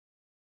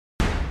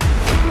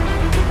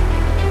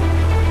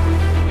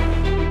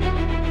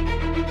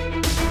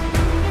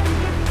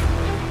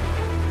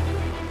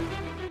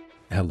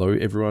Hello,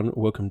 everyone.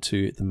 Welcome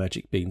to the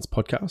Magic Beans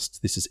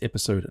podcast. This is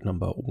episode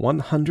number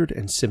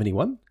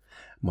 171.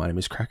 My name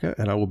is Cracker,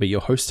 and I will be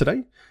your host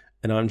today.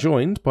 And I'm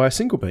joined by a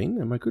single bean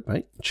and my good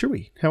mate,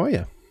 Chewy. How are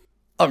you?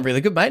 I'm really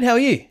good, mate. How are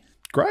you?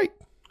 Great.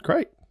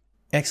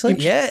 Excellent.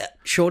 Yeah,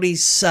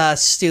 Shorty's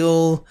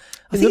still...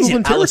 I In think he's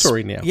Littleton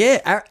territory now.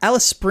 Yeah,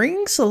 Alice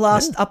Springs, the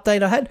last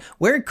update I had.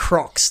 Wearing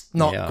Crocs.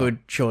 Not good,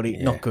 Shorty.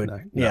 Yeah, Not good.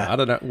 No, I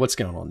don't know what's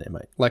going on there,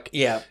 mate. Like,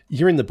 Yeah.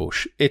 you're in the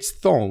bush. It's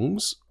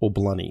thongs or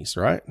blunnies,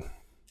 right?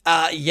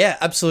 Yeah,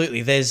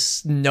 absolutely.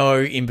 There's no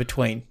in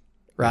between,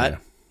 right?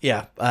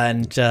 Yeah.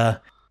 And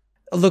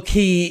look,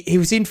 he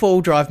was in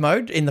 4-wheel drive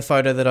mode in the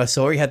photo that I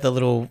saw. He had the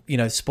little,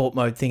 sport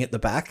mode thing at the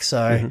back.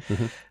 So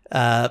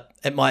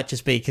it might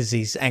just be because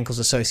his ankles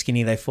are so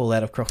skinny they fall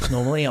out of Crocs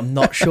normally. I'm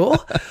not sure.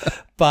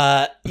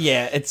 But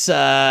yeah, it's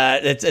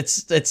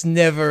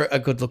never a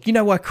good look. You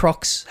know why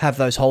Crocs have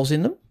those holes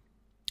in them?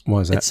 Why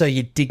is that? It's so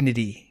your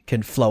dignity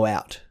can flow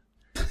out.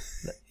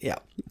 Yeah.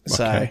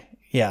 So, Okay.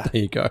 yeah.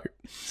 There you go.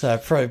 So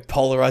probably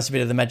polarised a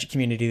bit of the Magic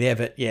community there,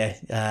 but yeah,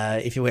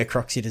 if you wear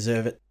Crocs, you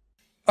deserve it.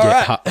 All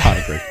right.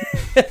 Hard agree.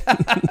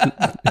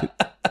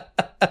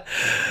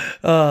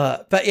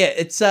 But yeah,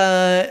 it's.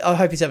 I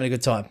hope he's having a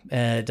good time,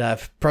 and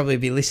probably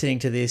be listening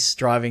to this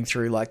driving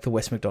through like the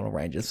West McDonnell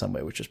Ranges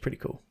somewhere, which is pretty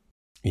cool.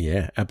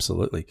 Yeah,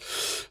 absolutely.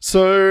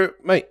 So,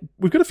 mate,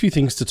 we've got a few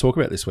things to talk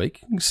about this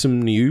week.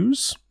 Some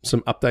news,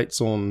 some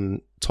updates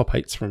on top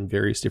 8s from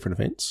various different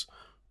events.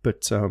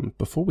 But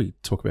before we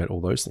talk about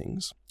all those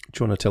things,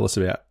 do you want to tell us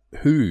about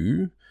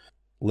who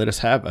let us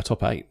have a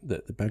top 8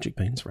 that the Magic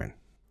Beans ran?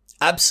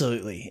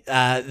 Absolutely.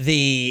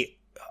 I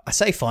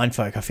say fine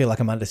folk, I feel like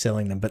I'm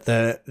underselling them, but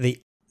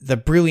the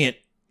brilliant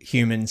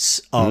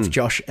humans of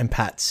Josh and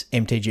Pat's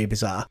MTG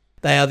Bazaar.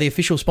 They are the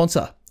official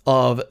sponsor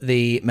of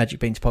the Magic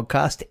Beans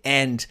podcast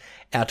and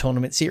our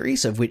tournament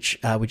series, of which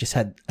we just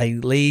had a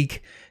league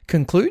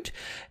conclude.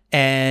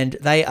 And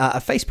they are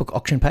a Facebook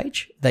auction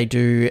page. They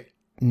do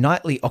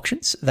nightly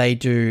auctions. They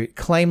do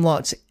claim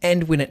lots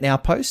and win it now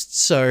posts.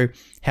 So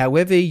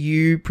however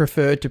you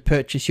prefer to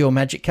purchase your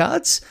Magic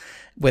cards,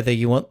 whether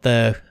you want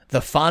the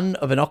fun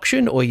of an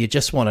auction or you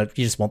just want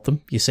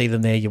them, you see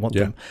them there, you want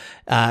them,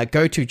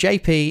 go to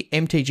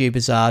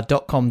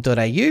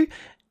jpmtgbazaar.com.au.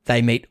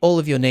 They meet all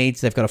of your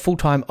needs. They've got a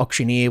full-time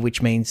auctioneer,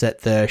 which means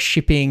that the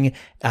shipping,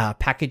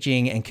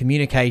 packaging and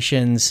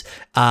communications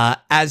are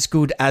as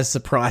good as the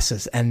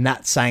prices, and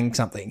that's saying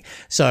something.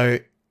 So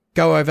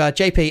go over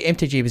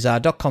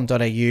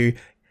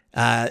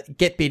jpmtgbazaar.com.au,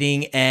 get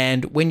bidding,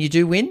 and when you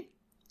do win,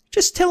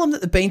 just tell them that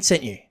the Bean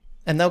sent you.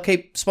 And they'll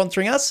keep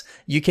sponsoring us.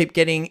 You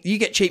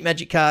get cheap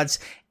Magic cards,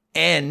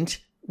 and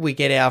we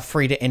get our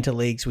free to enter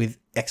leagues with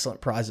excellent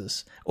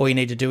prizes. All you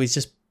need to do is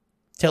just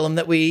tell them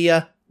that we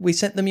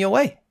sent them your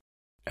way.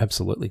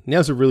 Absolutely.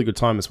 Now's a really good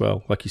time as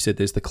well. Like you said,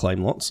 there's the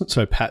claim lots.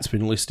 So Pat's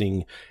been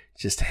listing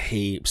just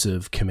heaps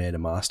of Commander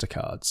Master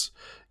cards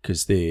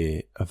because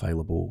they're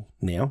available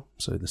now.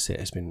 So the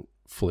set has been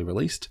fully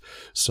released.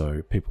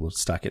 So people will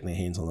start getting their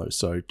hands on those.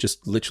 So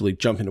just literally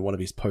jump into one of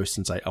his posts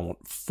and say, I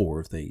want 4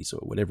 of these or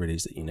whatever it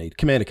is that you need.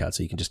 Commander cards,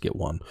 so you can just get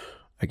one,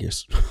 I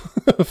guess.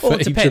 Well,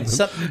 it depends.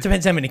 It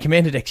depends how many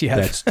Commander decks you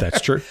have.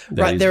 That's true.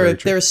 Right,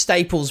 there are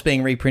staples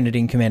being reprinted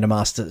in Commander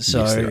Masters.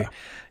 So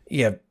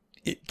yeah,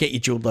 get your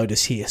Jeweled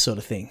Lotus here sort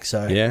of thing.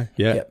 So yeah,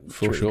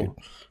 for really sure. Good.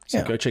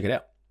 So go check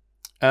it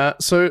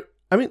out. So,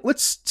 I mean,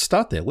 let's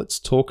start there. Let's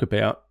talk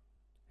about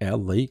our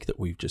league that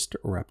we've just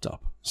wrapped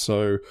up.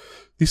 So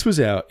this was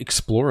our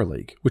Explorer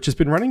League, which has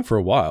been running for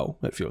a while,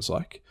 it feels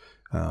like.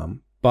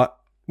 But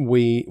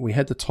we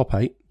had the top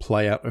 8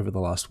 play out over the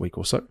last week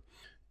or so.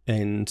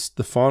 And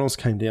the finals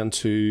came down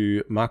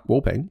to Mark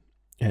Wallbang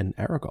and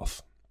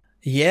Aragoth.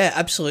 Yeah,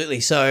 absolutely.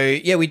 So,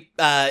 yeah, we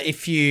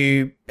if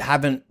you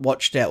haven't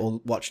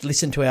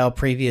listened to our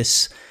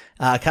previous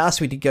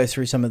cast, we did go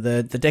through some of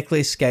the deck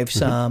lists, gave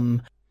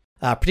some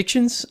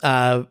predictions.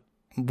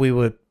 We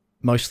were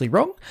mostly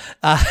wrong.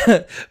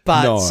 But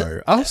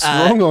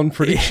wrong on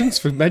predictions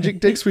for Magic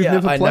decks we've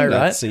never played. Know, right?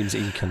 That seems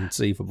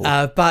inconceivable.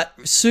 But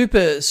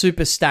super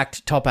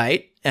stacked top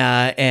 8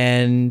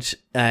 and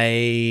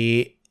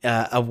a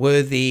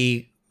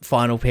worthy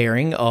final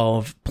pairing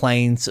of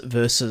Plains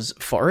versus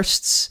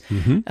Forests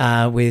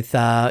with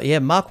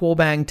Mark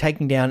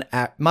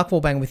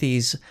Wallbang with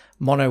his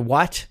mono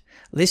white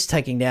list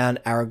taking down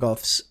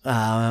Aragoth's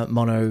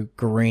mono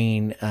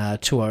green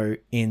 2-0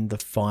 in the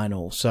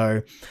final.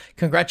 So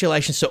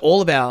congratulations to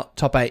all of our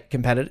top 8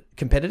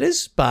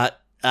 competitors,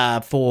 but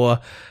for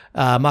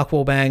Mark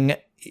Wallbang,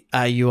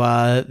 you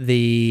are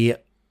the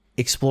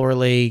Explorer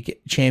League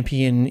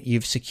champion.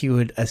 You've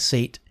secured a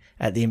seat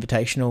at the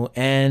Invitational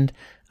and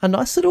a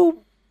nice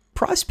little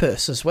prize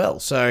purse as well.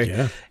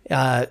 So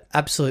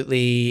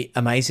absolutely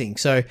amazing.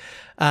 So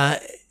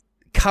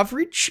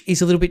coverage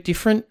is a little bit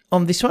different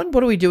on this one.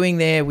 What are we doing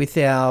there with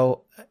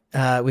our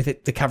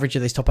the coverage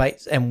of these top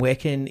 8s, and where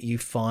can you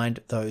find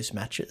those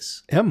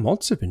matches? Our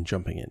mods have been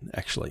jumping in,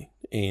 actually,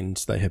 and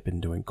they have been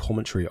doing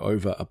commentary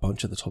over a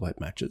bunch of the top 8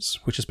 matches,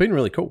 which has been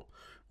really cool.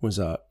 It was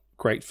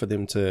great for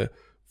them to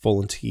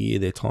volunteer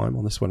their time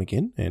on this one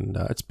again, and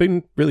it's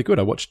been really good.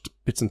 I watched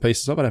bits and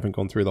pieces of it. I haven't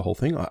gone through the whole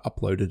thing. I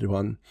uploaded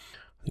one,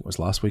 I think it was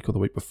last week or the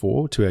week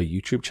before, to our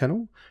YouTube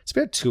channel. It's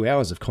about 2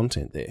 hours of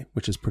content there,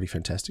 which is pretty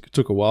fantastic. It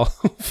took a while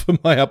for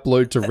my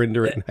upload to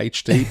render it in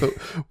HD, but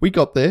we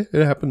got there.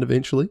 It happened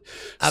eventually.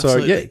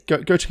 Absolutely. So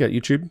yeah, go check out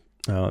YouTube.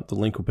 The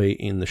link will be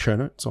in the show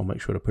notes. I'll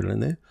make sure to put it in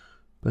there.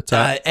 But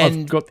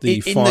I've got the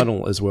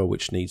final as well,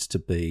 which needs to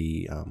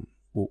be...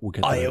 We'll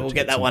get that, we'll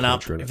get that one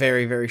up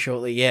very, very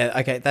shortly. Yeah,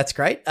 okay, that's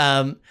great.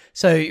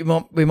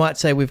 So we might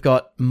say we've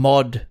got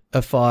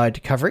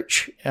modified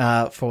coverage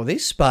for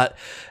this, but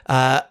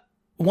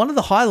one of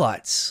the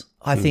highlights,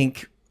 I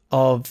think,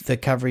 of the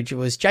coverage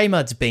was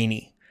J-Mud's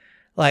beanie.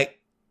 Like,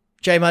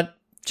 J-Mud,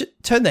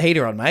 turn the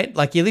heater on, mate.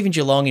 Like, you live in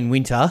Geelong in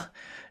winter.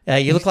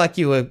 You look like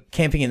you were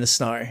camping in the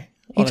snow.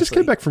 He just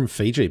came back from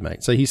Fiji,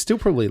 mate. So he's still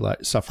probably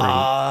like suffering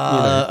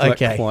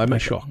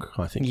climate shock,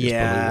 I think.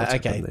 Yeah,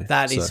 okay.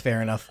 That is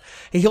fair enough.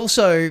 He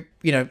also,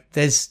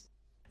 there's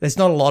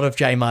not a lot of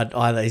J-Mud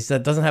either. He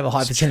doesn't have a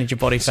high percentage of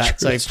body fat,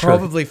 so he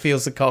probably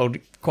feels the cold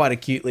quite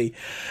acutely.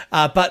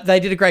 But they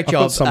did a great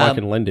job. I've got some I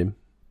can lend him.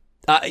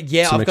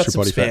 Yeah, I've got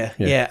some spare.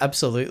 Yeah,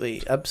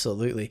 absolutely.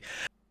 Absolutely.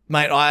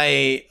 Mate,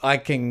 I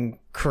can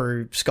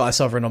crew Sky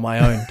Sovereign on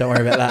my own. Don't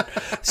worry about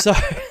that. So...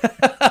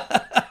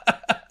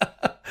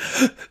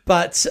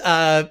 But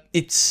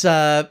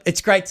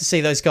it's great to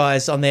see those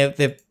guys on there.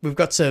 We've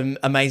got some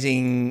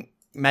amazing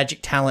magic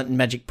talent and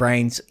magic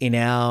brains in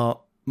our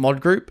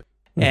mod group,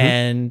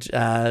 and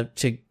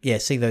to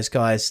see those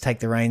guys take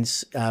the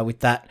reins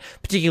with that,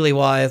 particularly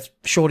while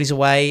Shorty's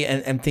away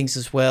and things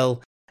as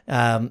well.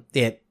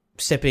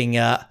 Stepping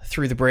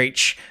through the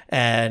breach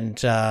and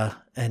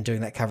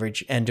doing that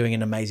coverage and doing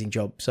an amazing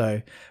job.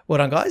 So well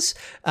done, guys.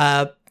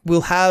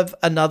 We'll have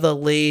another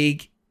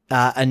league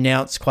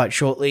announced quite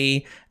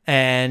shortly.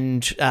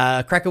 And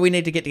Cracker, we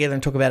need to get together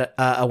and talk about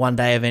a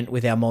one-day event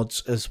with our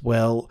mods as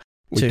well.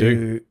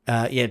 To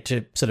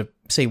sort of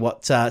see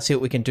what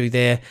we can do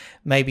there.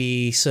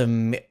 Maybe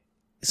some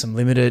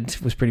limited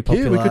was pretty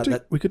popular. Yeah,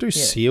 we could do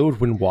sealed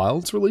when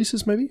Wilds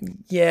releases, maybe.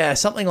 Yeah,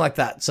 something like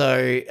that.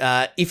 So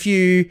if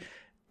you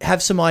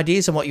have some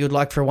ideas on what you would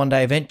like for a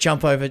one-day event,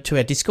 jump over to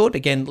our Discord.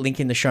 Again, link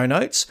in the show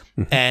notes,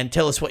 and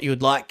tell us what you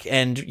would like.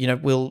 And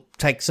we'll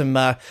take some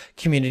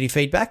community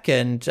feedback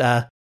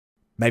and.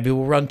 Maybe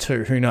we'll run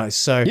 2. Who knows?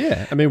 So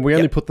yeah, I mean, we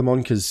only put them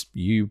on because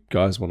you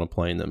guys want to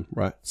play in them,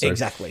 right? So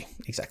exactly.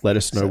 Let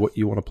us know what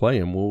you want to play,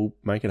 and we'll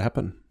make it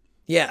happen.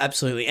 Yeah,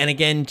 absolutely. And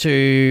again,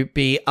 to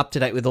be up to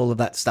date with all of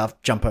that stuff,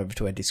 jump over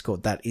to our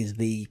Discord. That is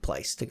the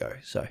place to go.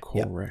 So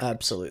correct,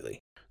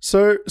 absolutely.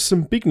 So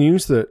some big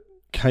news that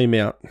came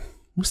out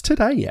was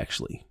today,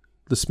 actually.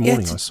 This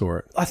morning I saw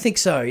it. I think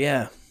so.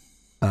 Yeah.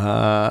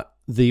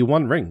 The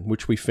One Ring,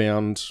 which we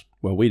found.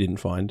 Well, we didn't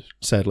find,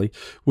 sadly,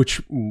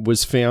 which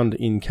was found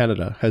in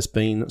Canada, has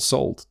been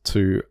sold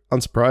to,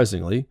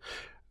 unsurprisingly,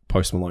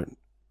 Post Malone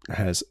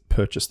has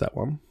purchased that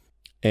one.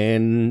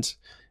 And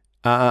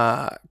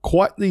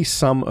quite the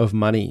sum of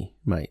money,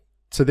 mate.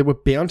 So there were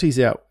bounties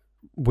out,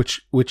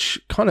 which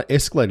kind of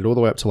escalated all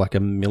the way up to like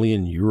 €1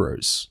 million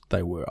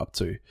they were up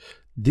to.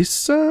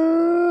 This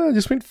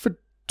went for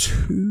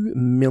 $2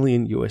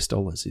 million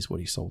is what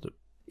he sold it.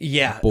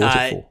 Yeah. Bought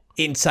it for.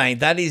 Insane.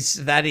 That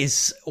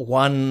is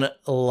one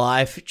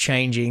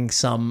life-changing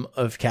sum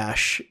of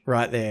cash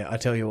right there. I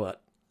tell you what.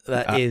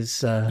 That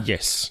is...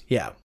 yes.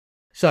 Yeah.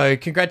 So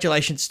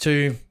congratulations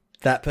to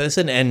that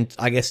person, and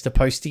I guess to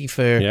Posty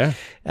for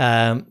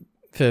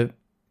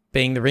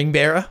being the ring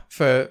bearer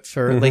for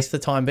at least the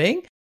time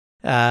being.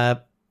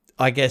 I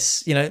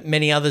guess,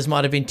 many others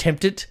might have been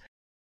tempted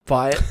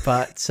by it,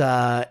 but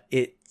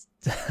it...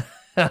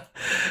 They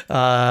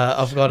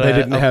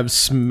didn't have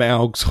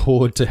Smaug's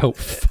Horde to help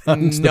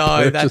fund the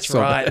purchase. That's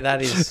right.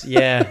 That is,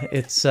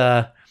 it's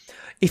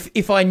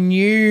if I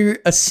knew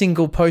a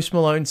single Post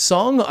Malone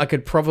song, I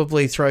could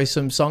probably throw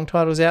some song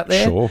titles out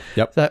there. Sure.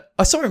 Yep. So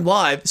I saw him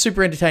live,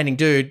 super entertaining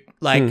dude,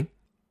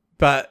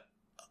 but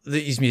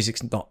his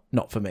music's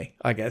not for me,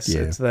 I guess.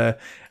 Yeah. It's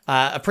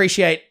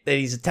appreciate that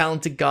he's a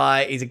talented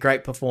guy, he's a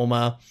great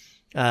performer.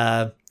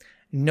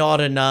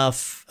 Not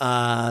enough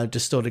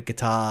distorted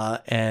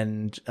guitar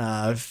and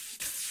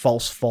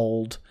false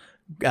fold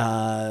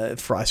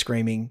fry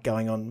screaming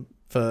going on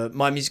for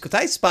my musical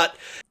taste, but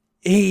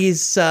he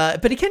can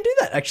do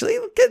that actually.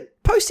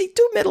 Posty,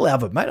 do a metal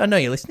album, mate. I know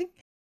you're listening.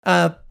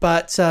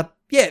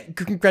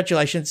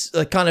 Congratulations.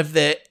 Kind of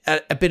a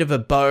bit of a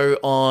bow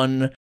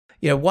on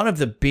one of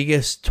the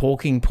biggest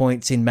talking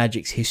points in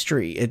Magic's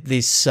history.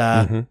 This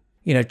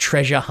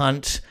treasure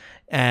hunt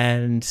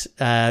and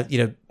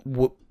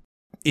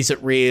is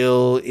it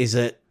real? Is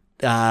it,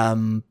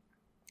 who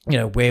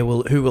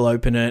will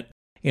open it?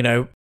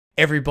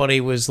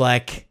 Everybody was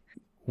like,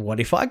 what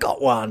if I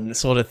got one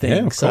sort of thing.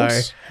 Yeah, of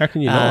course. How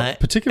can you not?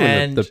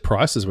 Particularly the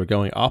prices were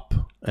going up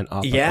and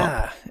up and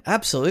up.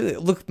 Absolutely.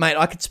 Look, mate,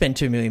 I could spend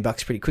 $2 million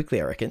pretty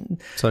quickly, I reckon.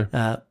 So,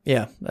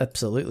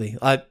 absolutely.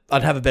 I'd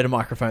have a better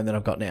microphone than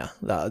I've got now.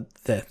 There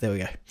we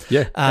go.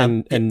 Yeah,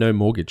 and no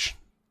mortgage.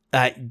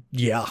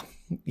 Yeah.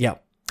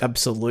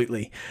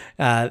 Absolutely.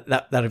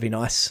 That'd be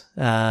nice.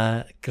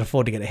 Can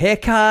afford to get a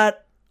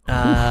haircut.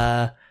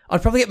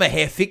 I'd probably get my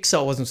hair fixed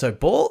so I wasn't so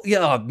bald.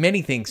 Yeah,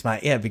 many things,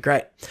 mate. Yeah, it'd be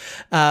great.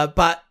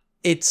 But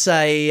it's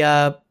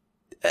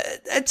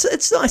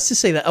it's nice to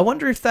see that. I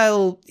wonder if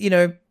they'll,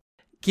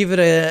 give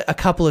it a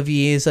couple of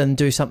years and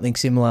do something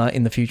similar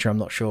in the future. I'm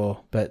not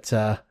sure, but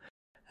I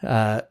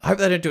hope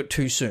they don't do it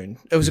too soon.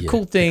 It was a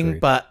cool thing,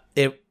 agreed. But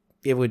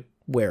it would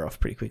wear off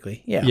pretty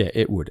quickly. Yeah,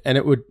 it would, and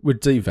it would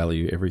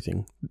devalue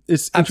everything.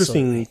 It's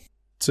interesting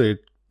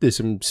there's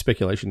some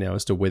speculation now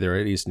as to whether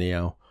it is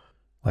now,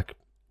 like,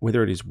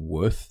 whether it is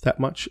worth that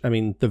much. I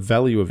mean, the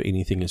value of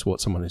anything is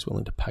what someone is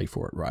willing to pay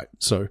for it, right?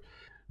 So,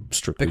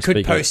 strictly but could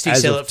speaking, Posty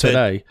sell it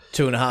today,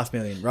 for $2.5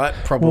 million, right?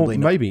 Probably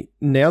not. Maybe.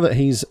 Now that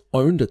he's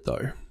owned it,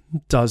 though,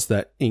 does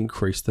that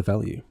increase the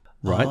value,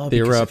 right? Oh,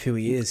 because of who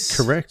he is.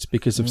 Correct,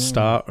 because of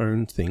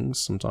star-owned things,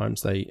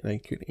 sometimes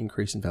they could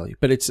increase in value.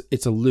 But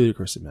it's a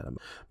ludicrous amount of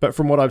money. But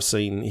from what I've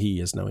seen, he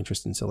has no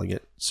interest in selling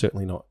it,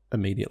 certainly not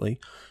immediately.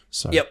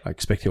 So I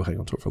expect he'll hang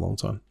on to it for a long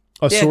time.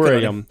 I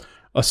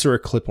saw a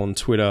clip on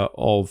Twitter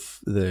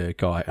of the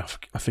guy,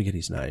 I forget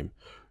his name,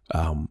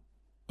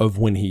 of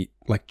when he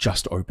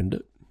just opened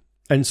it.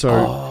 And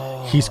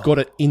so he's got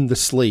it in the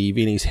sleeve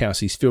in his house.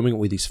 He's filming it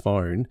with his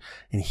phone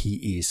and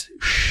he is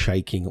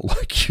shaking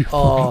like you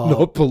would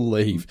not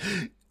believe.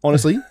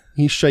 Honestly,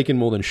 he's shaking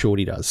more than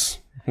Shorty does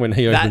when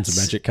he opens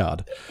a Magic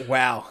card.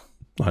 Wow.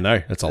 I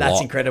know, that's a lot.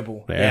 That's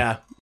incredible. Yeah.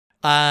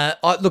 I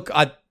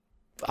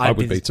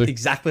would be too.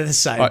 Exactly the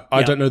same.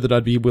 I don't know that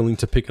I'd be willing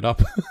to pick it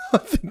up. I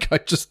think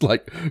I'd just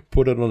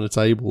put it on a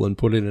table and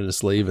put it in a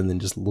sleeve and then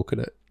just look at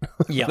it.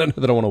 I don't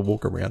know that I want to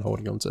walk around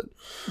holding onto it.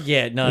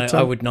 Yeah, no,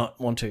 I would not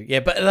want to.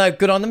 Yeah, but no,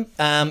 good on them.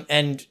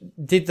 And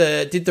did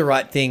the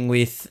right thing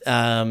with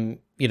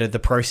the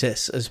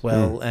process as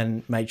well,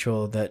 and made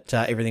sure that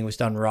everything was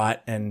done right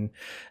and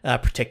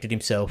protected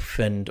himself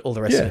and all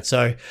the rest of it.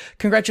 So,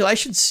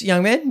 congratulations,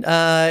 young man.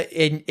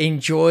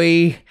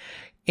 Enjoy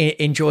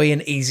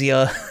an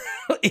easier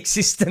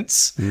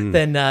existence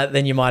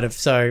than you might have.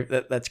 So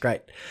that's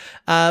great.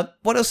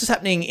 What else is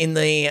happening in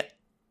the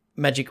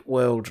Magic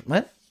world,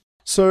 mate?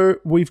 So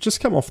we've just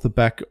come off the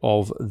back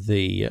of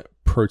the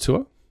Pro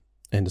Tour,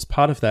 and as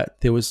part of that,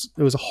 there was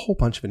a whole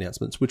bunch of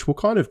announcements, which we'll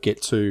kind of get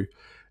to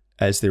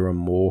as there are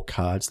more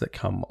cards that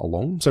come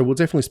along. So we'll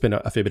definitely spend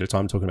a fair bit of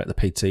time talking about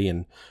the PT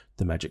and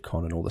the Magic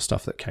Con and all the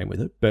stuff that came with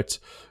it. But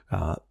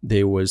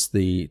there was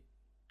a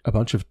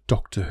bunch of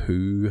Doctor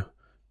Who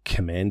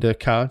Commander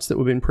cards that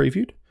were being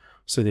previewed.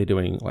 So they're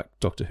doing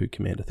Doctor Who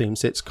Commander theme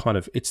sets,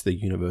 it's the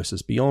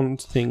Universes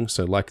Beyond thing.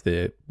 So like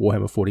the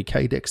Warhammer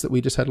 40k decks that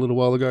we just had a little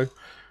while ago.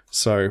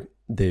 So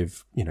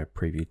they've,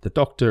 previewed the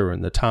Doctor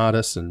and the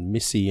TARDIS and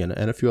Missy and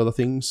a few other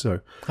things. So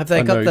have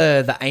they got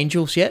the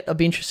Angels yet? I'd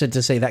be interested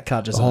to see that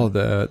card design. Oh,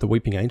 the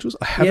Weeping Angels?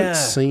 I haven't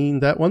seen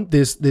that one.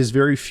 There's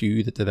very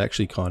few that they've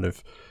actually kind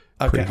of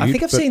previewed. I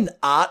think I've seen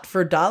art for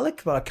a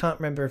Dalek, but I can't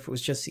remember if it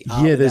was just the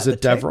art. Yeah, there's a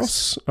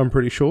Davros, I'm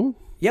pretty sure.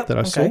 Yep, that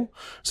I saw.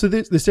 So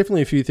there's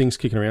definitely a few things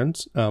kicking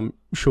around.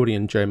 Shorty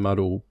and J Mudd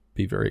will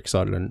be very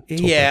excited and talk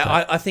about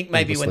that. I think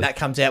maybe when that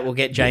comes out, we'll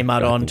get J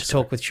Mudd on to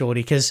talk with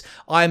Shorty, because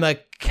I'm a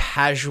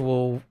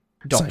casual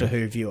Doctor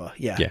Who viewer.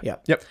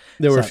 Yep.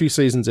 There were a few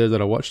seasons there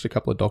that I watched, a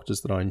couple of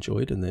Doctors that I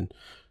enjoyed, and then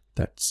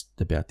that's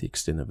about the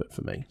extent of it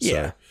for me.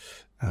 Yeah.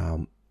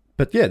 So,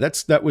 but yeah,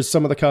 that was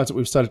some of the cards that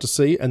we've started to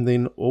see, and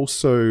then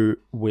also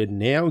we're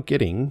now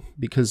getting,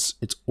 because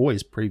it's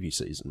always preview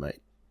season,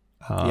 mate.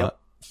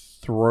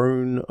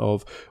 Throne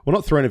of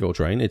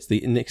Eldraine, it's the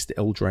next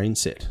Eldraine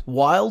set.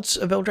 Wilds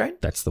of Eldraine?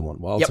 That's the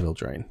one, Wilds of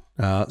Eldraine.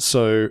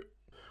 So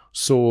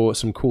saw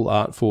some cool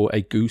art for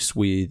a goose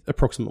with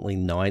approximately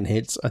 9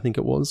 heads, I think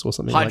it was, or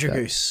something Hydra like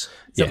that. Goose.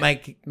 Does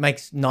it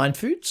makes 9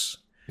 foods?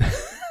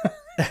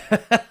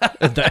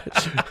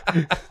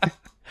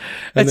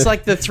 It's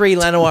like the 3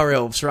 Llanowar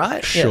elves,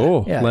 right?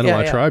 Sure.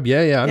 Llanowar tribe.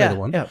 Yeah, I know the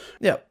one.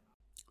 Yeah.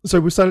 So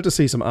we've started to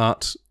see some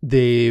art.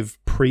 They've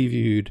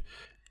previewed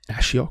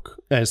Ashiok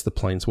as the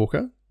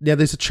Planeswalker. Now,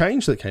 there's a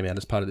change that came out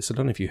as part of this. I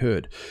don't know if you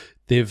heard.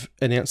 They've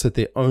announced that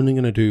they're only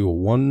going to do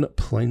 1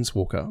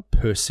 Planeswalker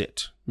per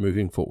set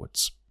moving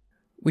forwards.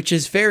 Which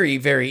is very,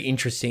 very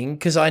interesting,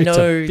 because I know... It's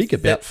a big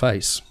about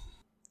face.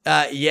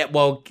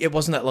 Well, it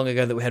wasn't that long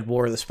ago that we had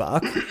War of the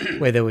Spark,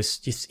 where there was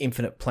just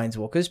infinite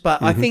Planeswalkers.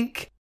 But I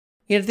think,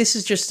 this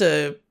is just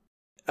a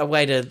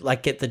way to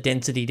get the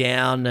density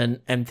down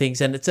and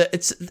things, and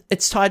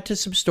it's tied to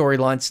some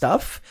storyline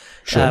stuff,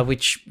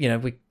 which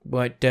we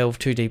won't delve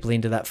too deeply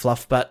into that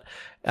fluff, but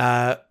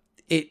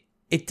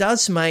it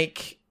does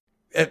make,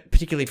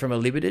 particularly from a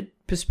limited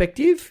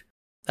perspective,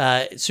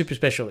 super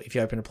special if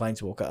you open a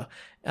Planeswalker,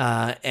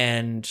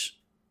 and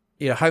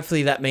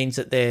hopefully that means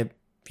that they're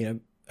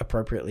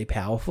appropriately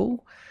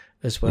powerful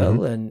as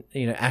well, and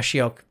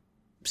Ashiok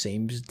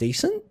seems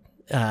decent,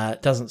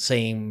 doesn't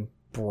seem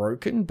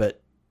broken,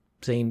 but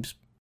seems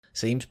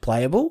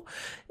playable.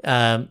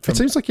 It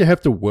seems like you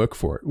have to work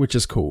for it, which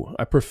is cool.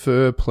 I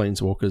prefer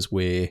Planeswalkers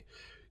where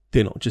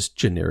they're not just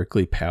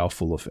generically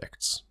powerful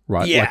effects,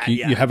 right? Yeah, like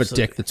you have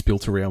absolutely. a deck that's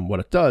built around what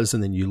it does,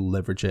 and then you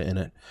leverage it, and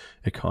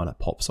it kind of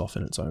pops off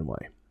in its own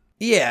way.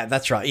 Yeah,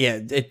 that's right. Yeah,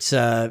 it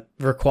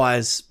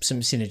requires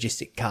some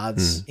synergistic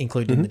cards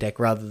included in the deck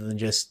rather than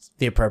just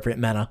the appropriate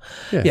mana.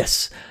 Yeah.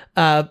 Yes.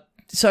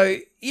 So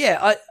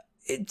yeah,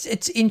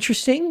 it's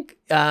interesting.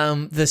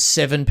 The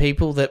 7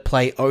 people that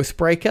play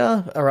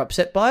Oathbreaker are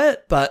upset by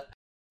it, but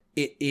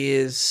it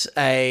is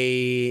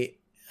it's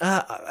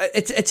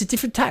a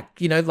different tack.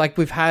 You know, like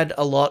we've had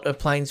a lot of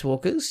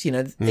Planeswalkers. You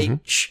know,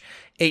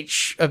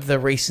 each of the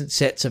recent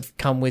sets have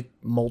come with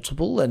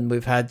multiple, and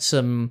we've had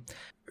some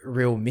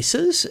real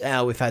misses.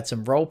 We've had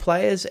some role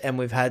players, and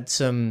we've had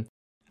some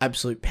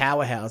absolute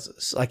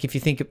powerhouses. Like if you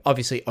think,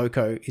 obviously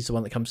Oko is the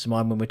one that comes to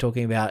mind when we're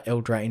talking about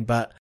Eldraine,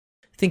 but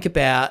think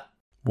about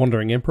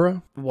Wandering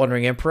Emperor,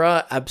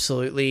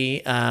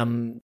 absolutely.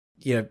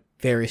 You know,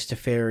 various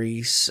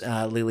Teferis,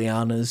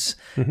 Lilianas,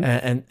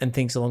 and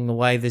things along the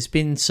way. There's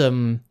been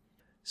some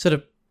sort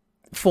of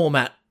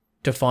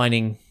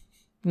format-defining,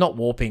 not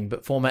warping,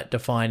 but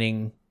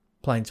format-defining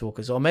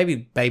Planeswalkers, or maybe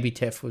Baby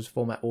Tef was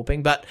format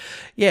warping. But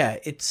yeah,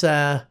 it's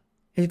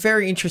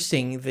very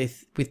interesting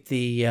with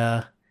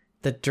the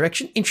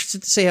direction.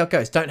 Interested to see how it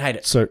goes. Don't hate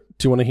it. So,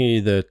 do you want to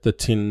hear the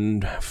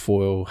tin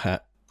foil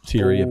hat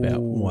theory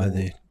about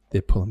why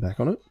they're pulling back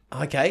on it?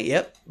 Okay,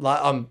 yep. Like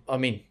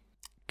I'm in.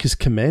 Because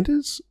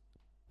Commanders,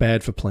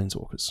 bad for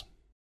Planeswalkers.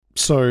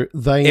 So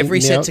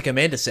every set's a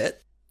Commander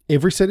set.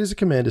 Every set is a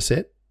Commander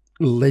set.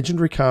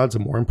 Legendary cards are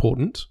more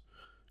important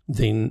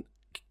than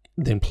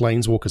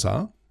Planeswalkers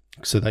are,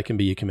 so they can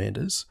be your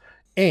Commanders.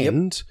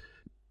 And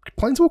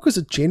Planeswalkers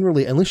are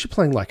generally, unless you're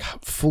playing like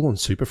full-on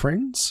Super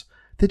Friends,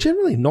 they're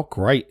generally not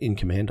great in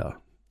Commander.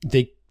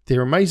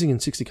 They're amazing in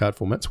 60-card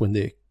formats when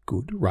they're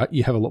good, right?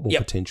 You have a lot more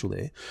potential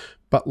there.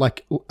 But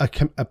like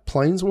a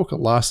Planeswalker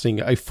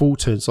lasting a full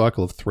turn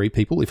cycle of 3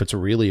 people, if it's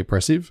really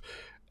oppressive,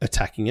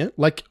 attacking it,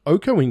 like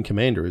Oko in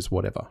Commander is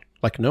whatever.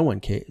 Like no one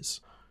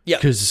cares. Yeah.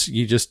 Because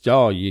you just,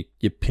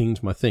 you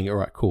pinged my thing. All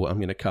right, cool. I'm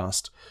going to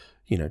cast,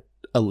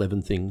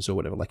 11 things or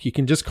whatever. Like you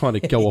can just kind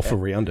of go off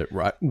around it,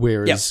 right?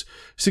 Whereas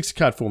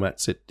 60-card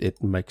formats,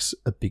 it makes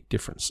a big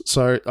difference.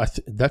 So I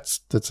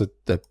that's a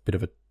bit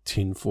of a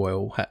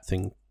tinfoil hat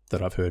thing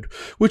that I've heard,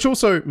 which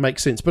also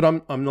makes sense. But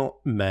I'm not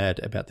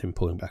mad about them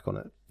pulling back on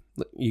it.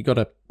 You got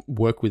to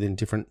work within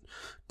different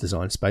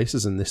design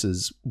spaces, and this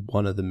is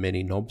one of the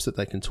many knobs that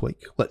they can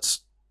tweak.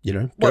 Let's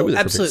go with it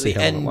absolutely. For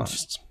a bit, see how long it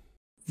lasts.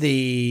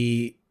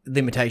 The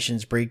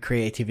limitations breed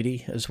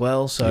creativity as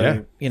well.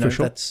 So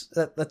sure. that's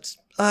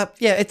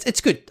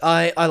it's good.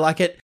 I like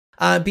it.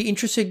 Be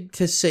interested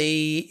to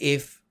see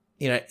if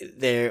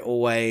they're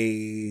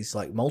always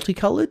like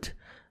multicolored,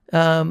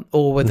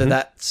 or whether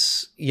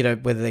that's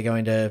whether they're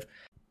going to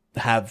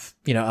have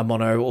a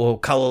mono or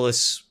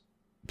colorless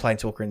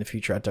Planeswalker in the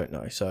future. I don't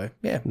know. So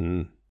yeah,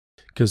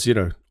 because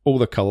all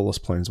the colorless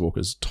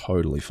Planeswalkers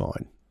totally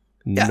fine.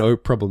 No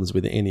problems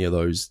with any of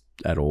those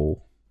at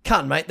all.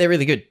 Khan, mate, they're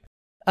really good.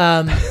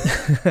 So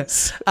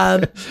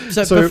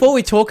before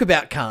we talk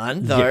about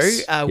Khan, though,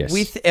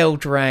 with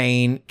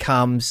Eldraine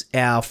comes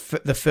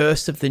the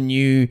first of the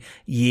new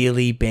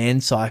yearly ban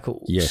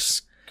cycles.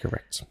 Yes,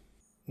 correct.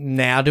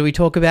 Now, do we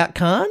talk about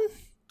Khan?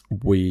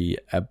 We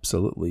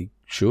absolutely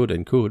should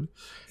and could.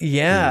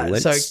 Yeah.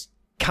 So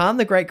Khan,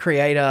 the Great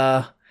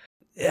Creator,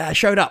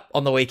 showed up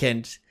on the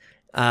weekend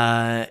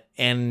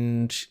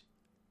and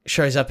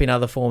shows up in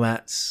other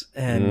formats,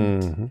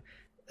 and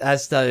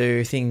as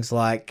though things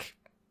like,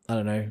 I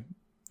don't know,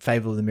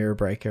 Fable of the Mirror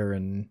Breaker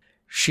and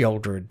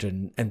Sheoldred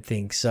and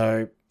things.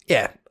 So,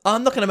 yeah,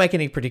 I'm not going to make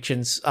any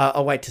predictions.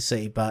 I'll wait to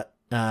see. But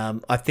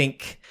I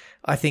think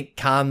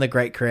Khan, the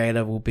Great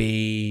Creator, will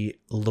be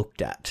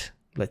looked at.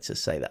 Let's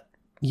just say that.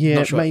 Yeah,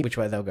 not sure which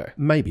way they'll go.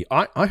 Maybe.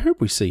 I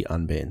hope we see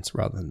unbans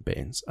rather than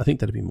bans. I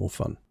think that'd be more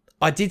fun.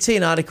 I did see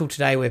an article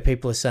today where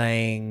people are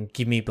saying,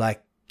 give me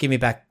back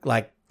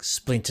like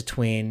Splinter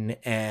Twin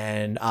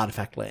and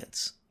Artifact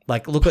lands.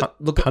 Like look at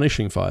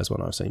Punishing Fire is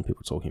what I've seen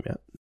people talking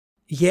about.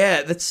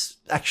 Yeah, that's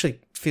actually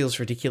feels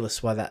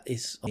ridiculous why that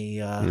is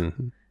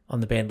on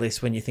the banned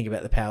list when you think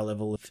about the power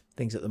level of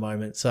things at the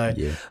moment. So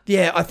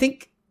yeah, I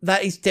think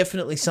that is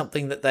definitely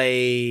something that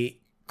they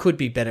could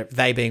be better.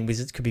 They being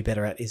Wizards could be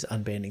better at is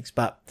unbannings.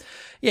 But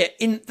yeah,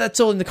 that's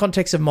all in the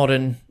context of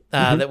Modern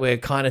that we're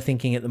kind of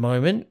thinking at the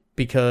moment,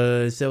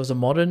 because there was a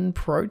Modern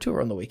Pro Tour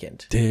on the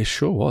weekend. There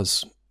sure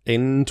was,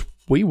 and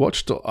I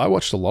watched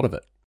a lot of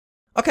it.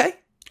 Okay,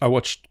 I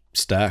watched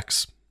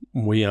stacks.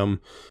 We all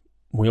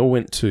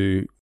went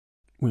to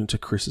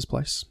Chris's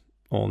place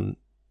on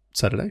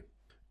Saturday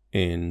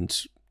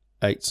and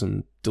ate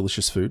some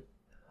delicious food.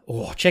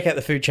 Oh, check out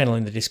the food channel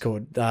in the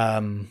Discord.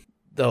 It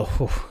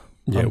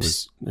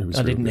was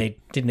I didn't need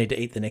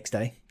to eat the next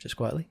day, just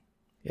quietly.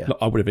 Yeah,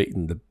 I would have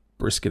eaten the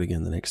brisket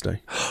again the next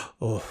day.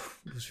 It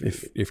was really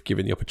if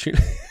given the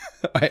opportunity.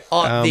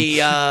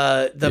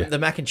 The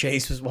mac and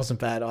cheese wasn't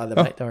bad either,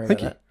 mate. Don't worry about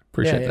that.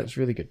 Appreciate that. It was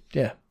really good.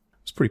 Yeah.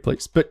 I was pretty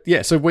pleased. But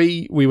yeah, so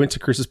we went to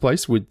Chris's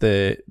place with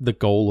the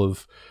goal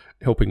of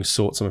helping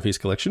sort some of his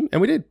collection,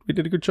 and we did. We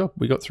did a good job.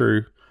 We got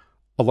through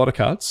a lot of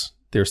cards.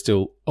 There's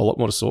still a lot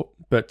more to sort.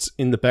 But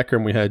in the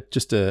background, we had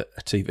just a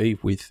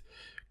TV with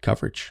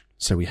coverage.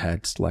 So we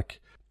had like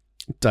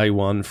day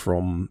one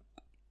from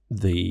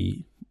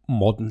the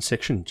modern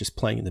section just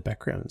playing in the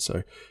background. And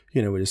so,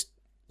 we're just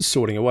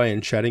sorting away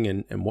and chatting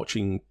and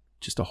watching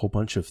just a whole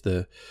bunch of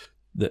the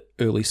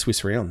early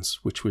Swiss rounds,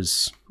 which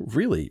was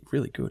really,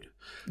 really good.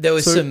 There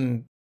was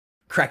some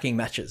cracking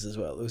matches as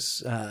well. It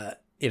was,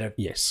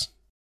 yes,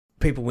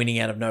 people winning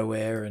out of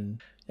nowhere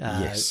and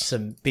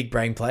some big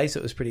brain plays.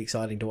 It was pretty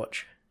exciting to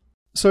watch.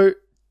 So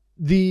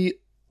the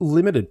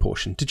limited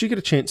portion, did you get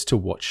a chance to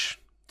watch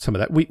some of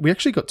that? We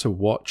actually got to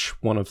watch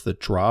one of the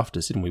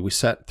drafters, didn't we? We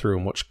sat through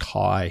and watched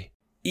Kai.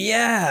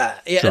 Yeah.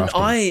 And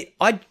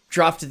I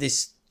drafted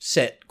this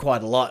set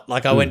quite a lot.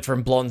 Like I went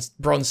from bronze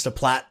to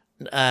plat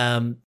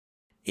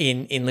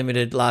in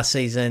limited last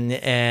season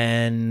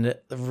and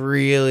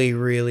really,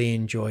 really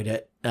enjoyed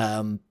it.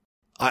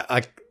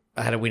 I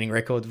had a winning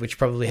record, which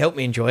probably helped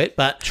me enjoy it,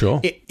 but sure.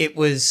 It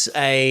was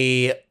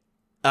a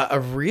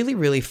really,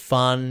 really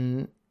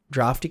fun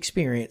draft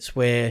experience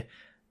where,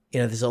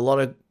 there's a lot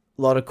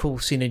of cool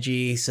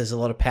synergies. There's a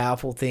lot of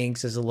powerful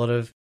things. There's a lot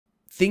of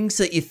things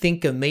that you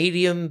think are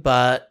medium,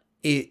 but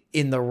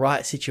in the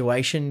right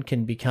situation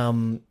can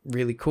become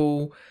really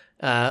cool.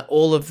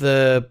 All of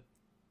the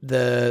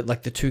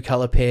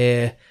 2-color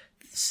pair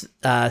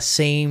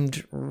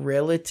seemed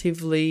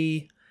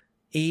relatively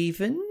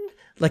even.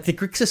 Like the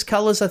Grixis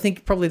colors, I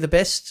think probably the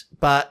best,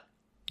 but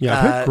yeah,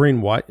 I heard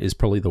green-white is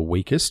probably the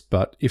weakest,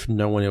 but if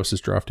no one else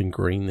is drafting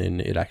green, then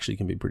it actually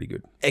can be pretty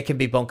good. It can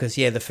be bonkers,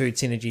 yeah, the food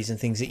synergies and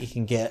things that you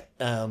can get.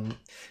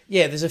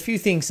 There's a few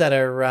things that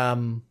are,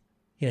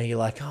 you're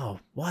like, oh,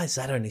 why is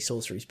that only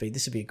sorcery speed?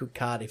 This would be a good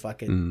card if I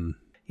could,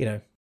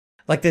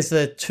 like there's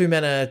the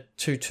 2-mana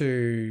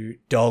 2/2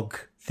 dog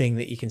thing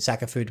that you can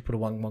sack a food to put a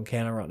 1/1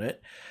 counter on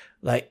it.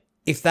 Like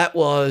if that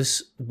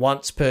was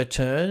once per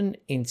turn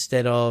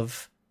instead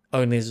of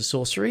only as a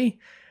sorcery,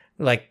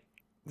 like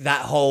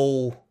that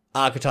whole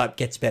archetype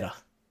gets better,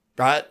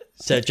 right?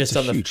 So just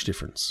it's a huge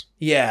difference.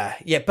 Yeah,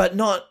 but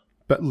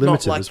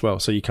limited as well.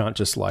 So you can't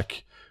just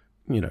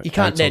you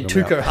can't Ned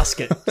Tuco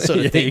Husk it sort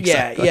of thing.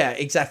 Exactly. Yeah,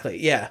 exactly.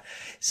 Yeah.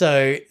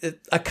 So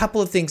a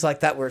couple of things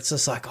like that where it's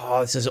just like, oh,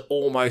 this is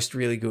almost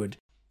really good.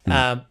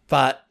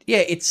 But yeah,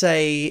 it's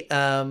a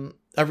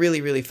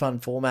really, really fun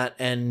format.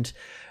 And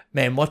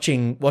man,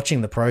 watching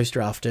the pros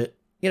draft it,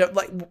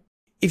 like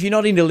if you're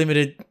not into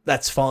limited,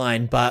 that's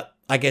fine. But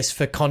I guess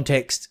for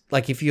context,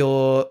 like if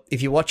you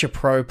watch a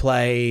pro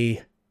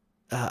play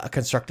a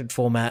constructed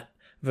format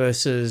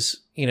versus,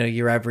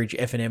 your average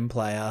F&M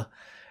player,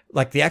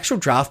 like the actual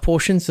draft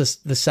portion's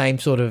the same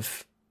sort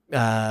of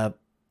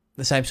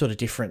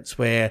difference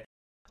where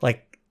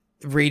like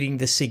reading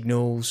the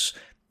signals,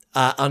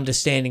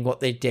 understanding what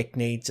their deck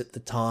needs at the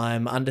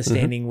time,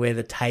 understanding where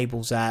the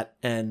table's at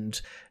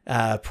and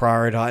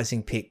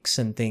prioritizing picks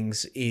and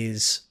things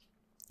is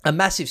a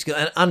massive skill,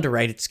 an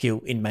underrated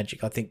skill in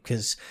Magic, I think,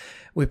 because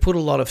we put a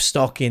lot of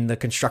stock in the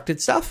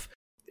constructed stuff,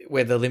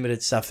 where the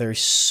limited stuff, there is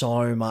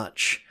so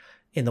much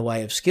in the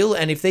way of skill.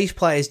 And if these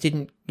players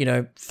didn't,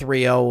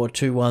 3-0 or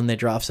 2-1 their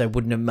drafts, they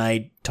wouldn't have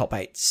made top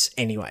 8s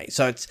anyway.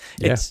 So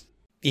it's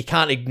you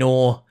can't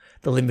ignore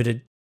the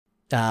limited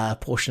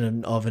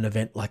portion of an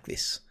event like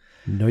this.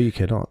 No, you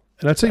cannot.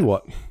 And I'll tell you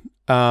what,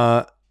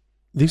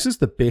 this is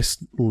the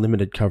best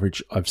limited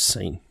coverage I've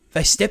seen.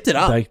 They stepped it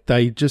up.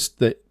 They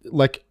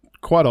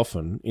quite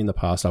often in the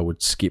past, I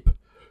would skip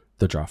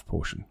the draft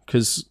portion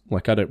because I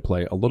don't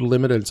play a lot of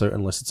limited, so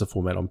unless it's a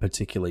format I'm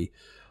particularly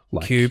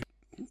Cube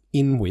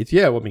in with,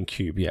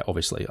 Cube,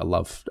 obviously I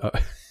love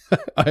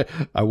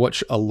I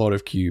watch a lot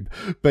of Cube,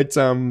 but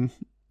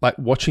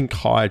watching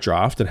Kai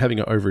draft and having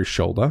it over his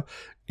shoulder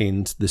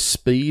and the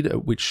speed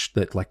at which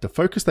that the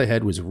focus they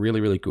had was really,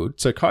 really good.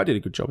 So Kai did a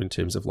good job in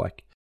terms of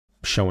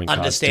showing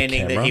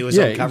understanding cards to camera. that he was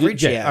on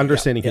coverage,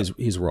 understanding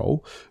his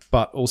role,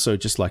 but also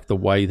just the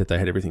way that they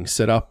had everything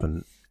set up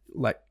and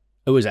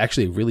it was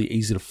actually really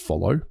easy to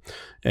follow,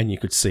 and you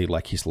could see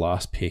his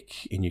last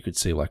pick, and you could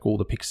see all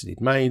the picks that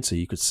he'd made, so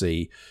you could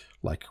see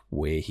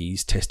where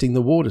he's testing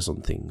the waters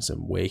on things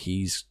and where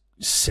he's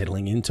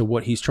settling into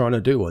what he's trying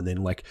to do, and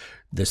then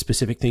the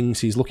specific things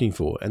he's looking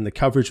for. And the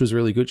coverage was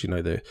really good.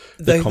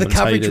 The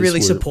coverage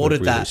really supported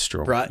were really that,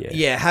 strong. Right?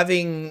 Yeah,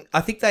 having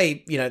I think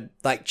they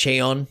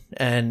Cheon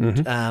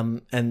and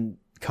and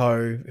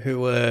Co, who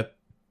were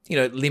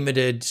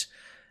limited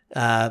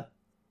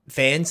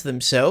fans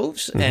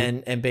themselves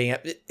and being,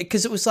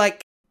 because it was I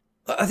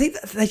think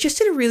they just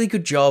did a really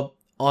good job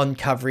on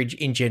coverage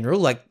in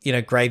general,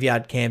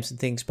 graveyard camps and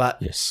things. But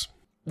yes,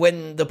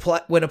 when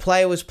a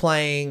player was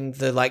playing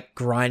the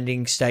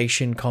grinding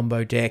station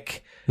combo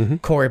deck,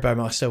 Corey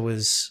Bowmaster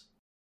was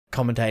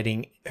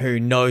commentating, who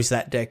knows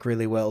that deck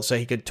really well, so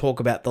he could talk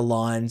about the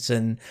lines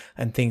and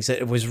things that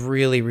it was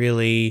really,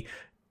 really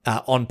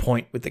on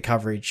point with the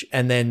coverage.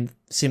 And then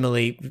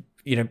similarly,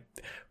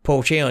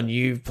 Paul Cheon,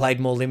 you've played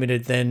more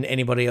limited than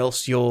anybody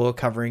else. You're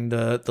covering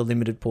the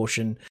limited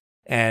portion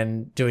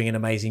and doing an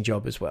amazing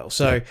job as well.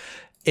 So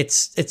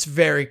it's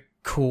very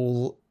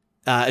cool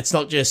It's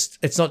not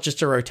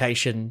just a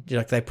rotation.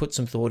 Like they put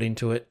some thought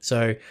into it.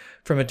 So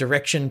from a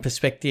direction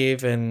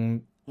perspective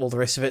and all the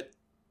rest of it,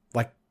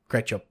 like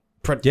great job.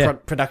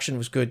 Production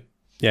was good.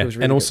 Yeah, It was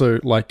really and good. also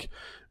like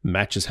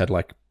matches had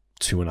like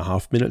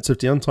 2.5 minutes of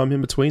downtime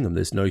in between them.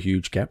 There's no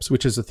huge gaps,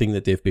 which is a thing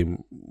that they've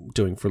been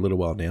doing for a little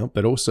while now.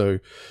 But also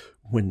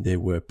when there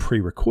were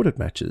pre-recorded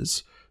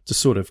matches to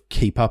sort of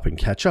keep up and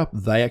catch up,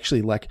 they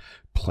actually like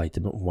played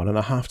them at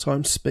 1.5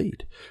 times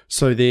speed.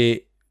 So they're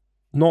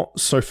not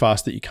so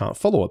fast that you can't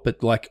follow it,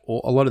 but like a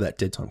lot of that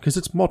dead time, because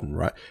it's modern,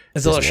 right?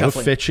 There's a lot of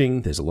shuffling.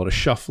 Fetching, there's a lot of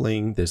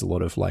shuffling, there's a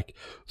lot of like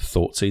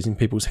thought seizing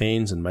people's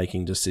hands and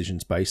making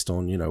decisions based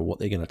on, you know, what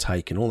they're going to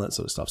take and all that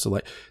sort of stuff. So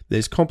like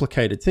there's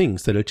complicated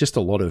things that are just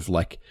a lot of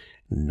like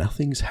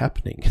nothing's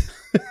happening.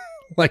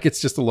 Like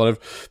it's just a lot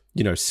of,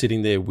 you know,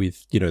 sitting there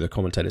with, you know, the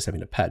commentators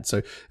having a pad.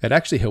 So it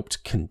actually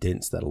helped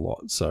condense that a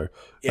lot. So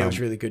yeah, it was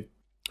really good.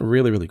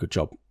 Really, really good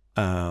job.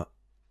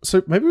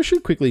 So maybe we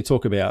should quickly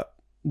talk about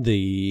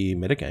the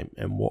metagame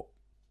and what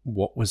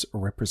was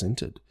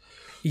represented.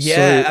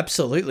 Yeah,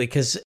 absolutely,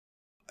 because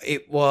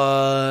it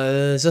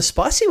was a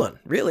spicy one,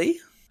 really.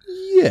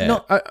 Yeah.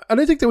 I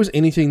don't think there was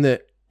anything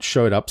that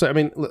showed up. So, I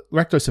mean,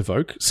 Rakdos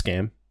Evoke,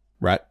 scam,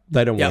 right?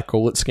 They don't want to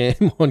call it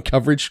scam on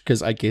coverage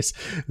because I guess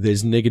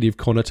there's negative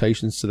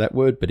connotations to that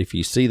word. But if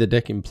you see the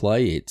deck in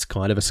play, it's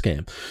kind of a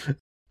scam.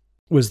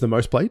 Was the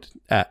most played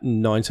at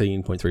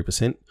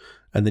 19.3%.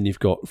 And then you've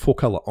got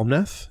 4-color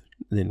Omnath,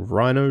 and then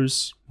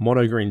Rhinos,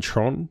 Mono Green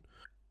Tron,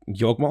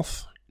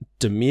 Yawgmoth,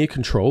 Dimir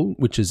Control,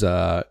 which is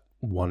a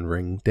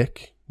one-ring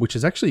deck, which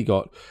has actually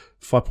got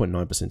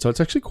 5.9%. So it's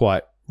actually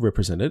quite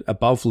represented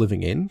above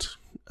Living End,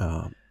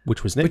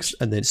 which was next.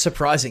 And then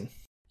surprising.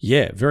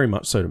 Yeah, very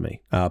much so to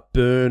me.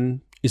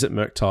 Burn, Is It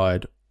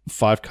Murktide,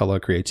 5-color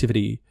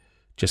Creativity,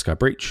 Jeskai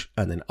Breach,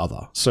 and then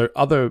Other. So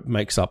Other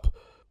makes up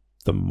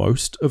the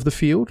most of the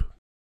field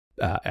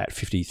at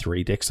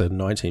 53 decks, so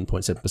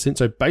 19.7%.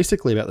 So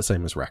basically about the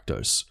same as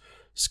Rakdos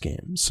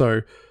Scam.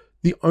 So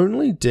the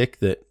only deck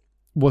that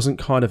wasn't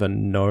kind of a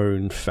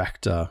known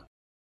factor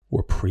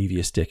or a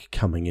previous deck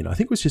coming in, I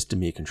think was just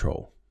Dimir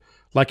Control.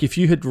 Like if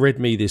you had read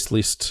me this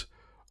list,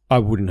 I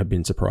wouldn't have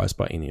been surprised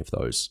by any of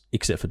those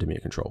except for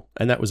Dimir Control.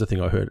 And that was the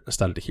thing I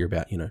started to hear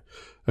about, you know,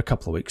 a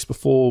couple of weeks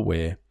before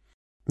where,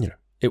 you know,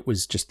 it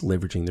was just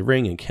leveraging the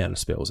ring and counter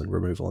spells and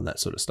removal and that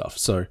sort of stuff.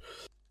 So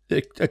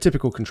a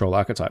typical control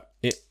archetype.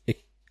 It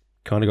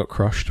kind of got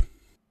crushed.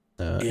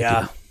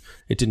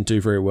 It didn't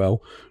do very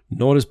well.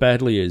 Not as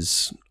badly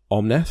as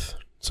Omnath.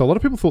 So a lot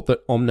of people thought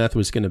that Omnath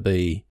was going to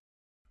be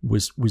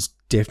was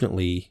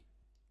definitely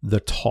the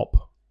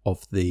top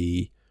of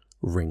the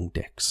ring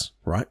decks,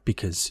 right?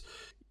 Because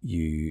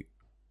you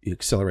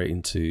accelerate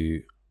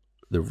into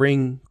the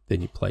ring,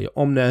 then you play your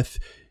Omnath,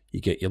 you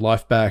get your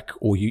life back,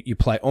 or you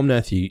play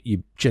Omnath,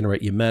 you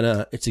generate your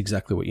mana. It's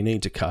exactly what you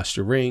need to cast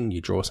your ring.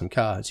 You draw some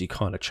cards, you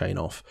kind of chain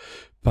off.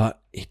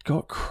 But it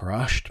got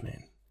crushed,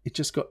 man. It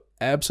just got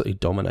absolutely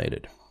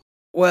dominated.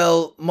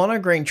 Well, Mono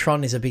Green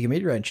Tron is a bigger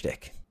mid-range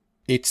deck.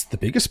 It's the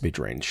biggest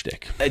mid-range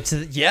deck.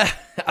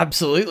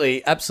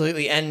 Absolutely.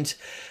 And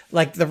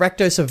like the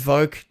Rakdos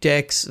Evoke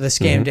decks, the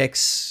Scam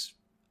decks,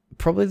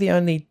 probably the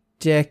only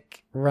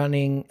deck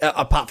running,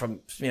 apart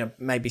from, you know,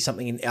 maybe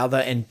something in Other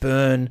and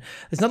Burn.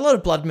 There's not a lot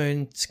of Blood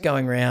Moons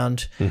going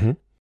around,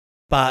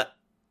 but,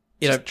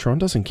 you know. Tron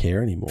doesn't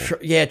care anymore.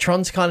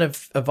 Tron's kind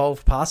of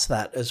evolved past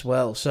that as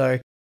well. So,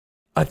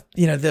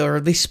 they're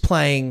at least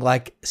playing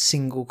like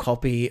single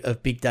copy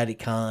of Big Daddy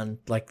Khan.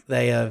 Like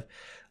they are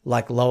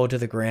like lower to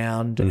the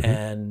ground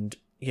and,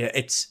 you know,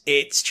 it's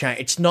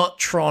changed. It's not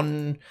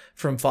Tron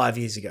from 5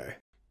 years ago.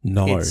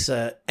 No. It's,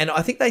 and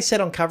I think they said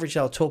on coverage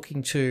they were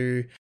talking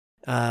to,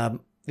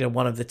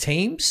 one of the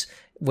teams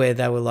where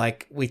they were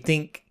like, we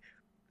think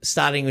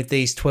starting with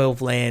these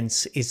 12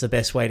 lands is the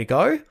best way to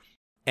go.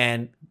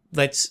 And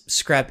let's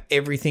scrap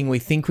everything we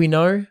think we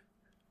know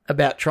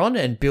about Tron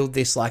and build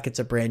this like it's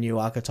a brand new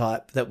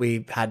archetype that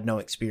we've had no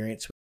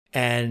experience with.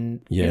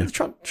 And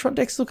the Tron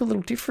decks look a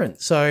little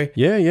different. So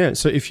yeah.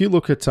 So if you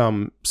look at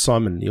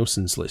Simon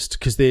Nielsen's list,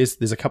 because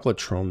there's a couple of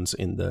Trons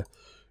in the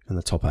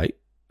top 8,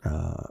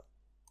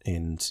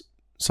 and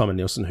Simon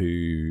Nielsen,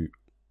 who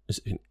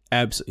is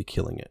absolutely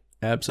killing it,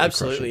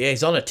 absolutely, yeah,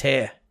 he's on a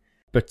tear.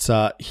 But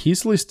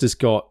his list has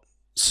got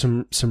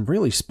some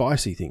really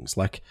spicy things.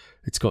 Like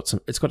it's got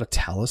a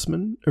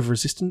talisman of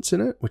resistance in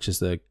it, which is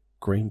the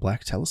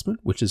green-black talisman,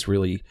 which is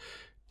really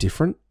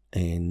different,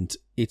 and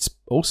it's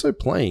also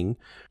playing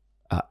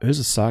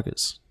Urza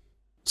Sagas.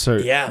 So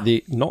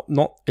the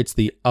not it's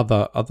the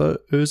other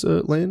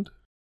Urza land,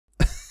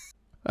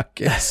 I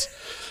guess.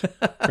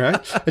 Right?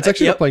 It's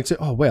actually not playing two.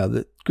 Oh wow,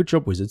 good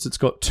job, Wizards. It's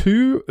got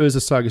 2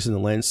 Urza Sagas in the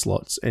land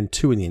slots and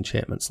 2 in the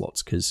enchantment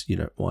slots because, you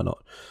know, why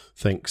not?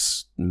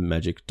 Thanks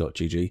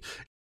magic.gg.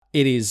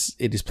 It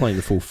is playing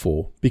the full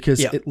 4 because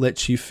it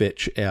lets you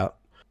fetch out,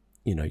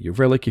 you know, your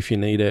relic if you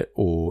need it,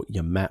 or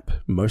your map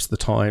most of the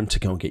time to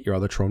go and get your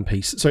other Tron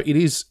piece. So it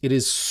is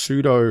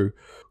pseudo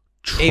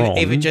Tron.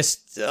 Even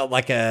just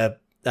like a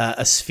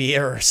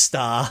sphere or a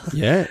star.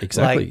 Yeah,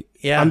 exactly.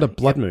 under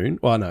Blood Moon.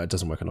 Well, no, it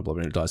doesn't work under Blood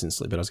Moon. It dies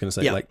instantly. But I was going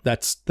to say, like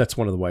that's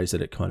one of the ways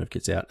that it kind of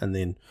gets out. And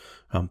then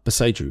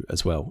Boseiju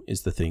as well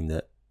is the thing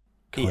that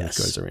kind of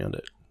goes around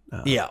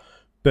it.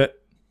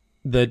 But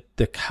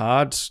the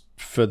cards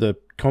for the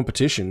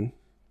competition,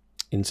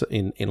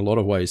 in a lot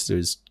of ways,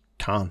 there's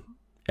Khan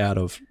out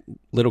of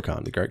Little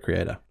Khan, the Great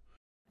Creator.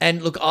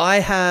 And look, I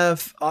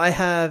have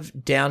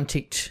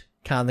downticked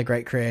Khan the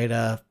Great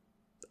Creator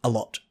a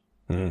lot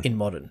in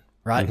Modern,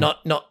 right?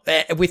 Mm-hmm.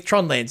 Not with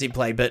Tron lands in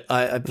play, but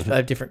I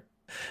have different.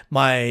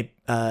 My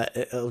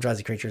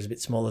Eldrazi creature is a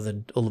bit smaller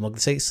than Ulamog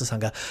the Ceaseless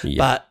Hunger,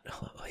 but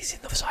he's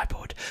in the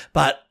sideboard.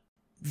 But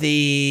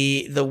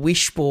the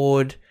Wish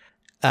board,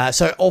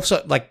 so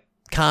also like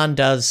Khan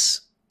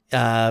does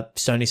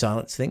Stony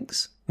Silence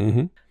things.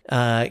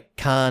 Mm-hmm.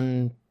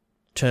 Khan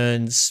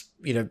turns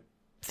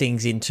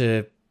things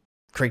into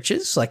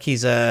creatures. Like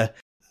he's a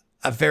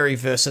very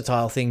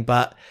versatile thing,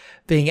 but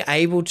being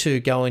able to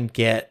go and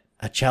get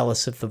a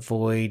Chalice of the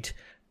Void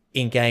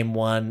in game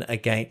 1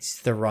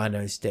 against the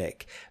Rhinos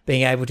deck,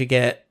 being able to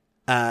get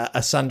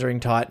a Sundering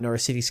Titan or a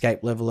Cityscape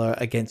Leveler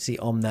against the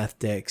Omnath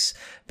decks,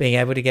 being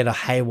able to get a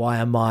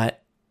Haywire Might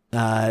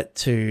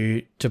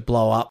to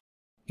blow up,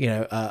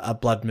 a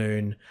Blood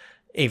Moon,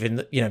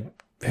 even,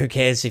 who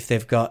cares if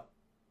they've got,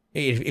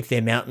 if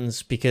they're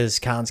mountains, because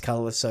Khan's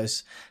Colourless, so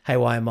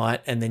Haywire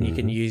Might, and then you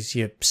can use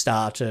your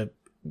star to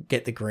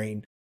get the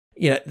green.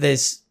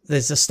 There's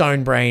a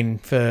Stone Brain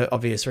for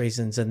obvious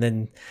reasons, and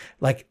then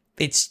like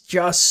it's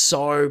just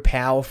so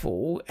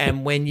powerful.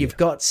 And when you've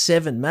got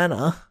 7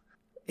 mana,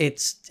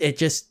 it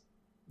just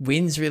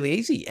wins really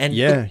easy. And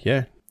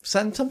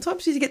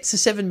sometimes you get to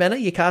 7 mana,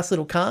 you cast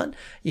Little Khan,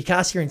 you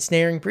cast your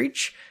Ensnaring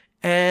Bridge,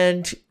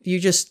 and you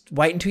just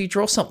wait until you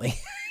draw something.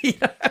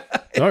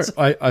 No,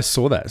 I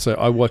saw that. So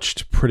I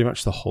watched pretty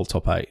much the whole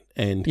top 8,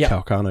 and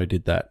Calcano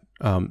did that.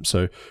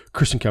 So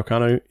Christian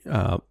Calcano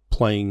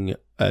playing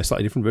a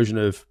slightly different version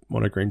of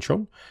Mono Green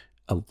Tron,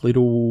 a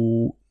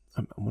little,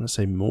 I want to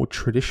say more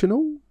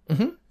traditional.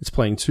 Mm-hmm. It's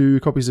playing 2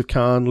 copies of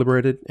Khan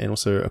Liberated and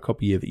also a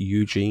copy of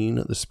Eugene,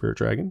 the Spirit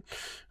Dragon,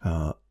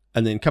 and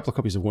then a couple of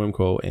copies of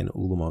Wormcoil and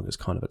Ulamog as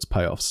kind of its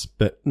payoffs,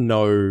 but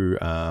no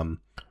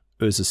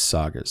Urza's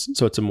Sagas.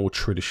 So it's a more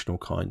traditional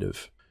kind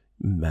of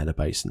mana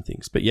base and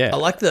things. But I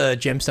like the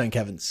Gemstone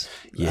Caverns.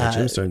 Yeah,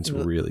 Gemstone's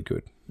really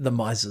good. The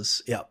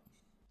Misers, yep.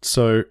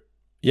 So,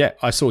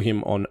 I saw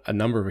him on a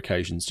number of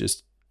occasions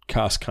just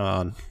cast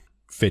Khan,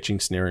 fetching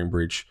Snaring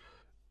Bridge,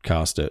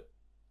 cast it,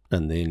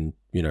 and then,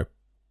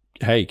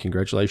 hey,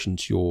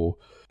 congratulations, your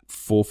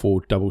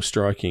 4/4 double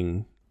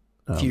striking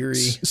Fury.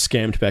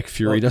 Scammed back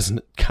Fury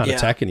can't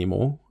attack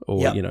anymore,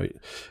 or,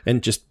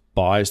 and just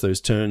buys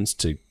those turns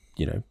to,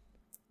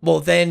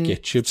 well, then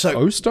get your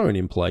O-Stone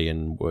in play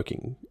and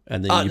working,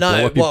 and then you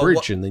blow up your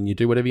bridge, and then you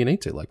do whatever you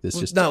need to. Like there's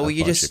just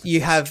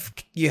you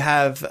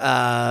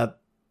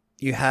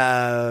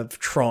have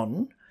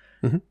Tron,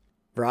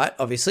 right?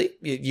 Obviously,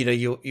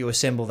 you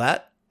assemble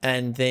that,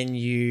 and then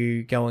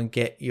you go and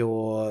get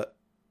your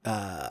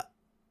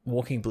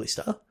Walking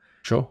Ballista.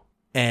 Sure.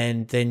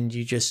 And then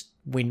you just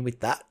win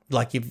with that.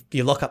 Like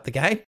you lock up the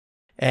game,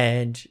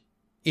 and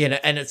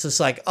and it's just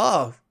like,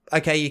 oh,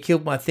 okay, you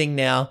killed my thing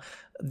now.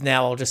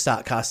 Now I'll just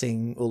start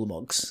casting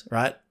Ulamogs,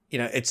 right?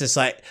 It's just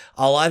like,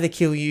 I'll either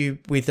kill you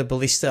with a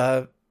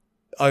ballista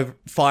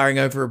firing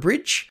over a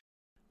bridge,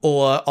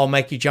 or I'll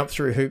make you jump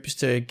through hoops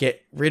to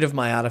get rid of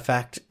my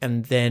artifact,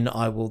 and then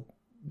I will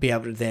be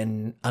able to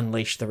then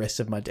unleash the rest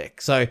of my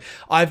deck. So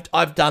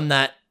I've done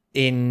that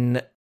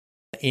in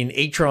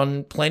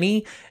E-Tron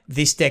plenty.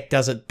 This deck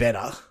does it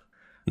better,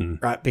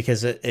 right?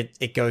 Because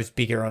it goes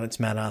bigger on its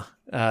mana.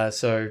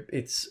 So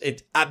it's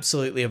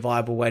absolutely a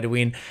viable way to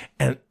win,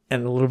 and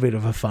a little bit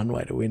of a fun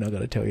way to win, I've got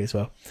to tell you as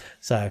well.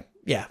 So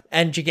yeah,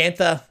 and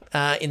Jegantha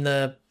in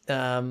the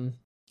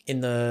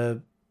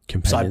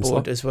companion sideboard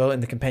slot as well,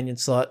 in the companion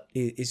slot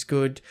is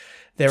good.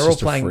 They're all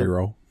playing free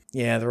roll.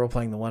 Yeah, they're all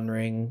playing the One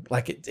Ring.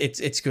 Like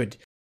it's good.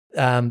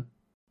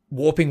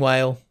 Warping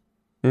Whale.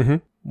 Mm-hmm.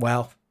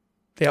 Wow.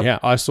 Yep. Yeah,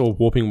 I saw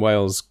Warping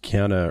Whales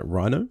counter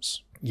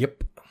Rhinos.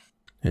 Yep.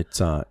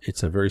 It's a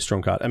very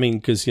strong card. I mean,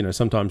 because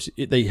sometimes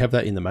they have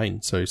that in the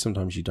main, so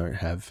sometimes you don't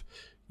have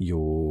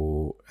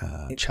your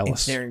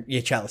Chalice.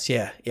 Yeah, Chalice.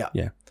 Yeah.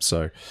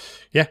 So,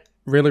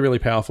 really, really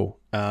powerful.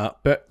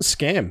 But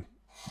Scam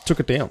took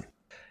it down.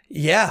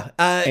 Yeah,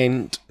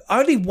 and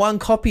only 1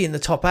 copy in the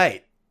top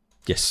 8.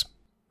 Yes.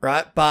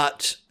 Right,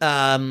 but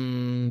got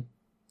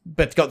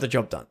the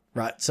job done.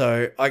 Right,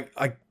 so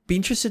I'd be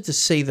interested to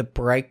see the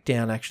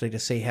breakdown actually, to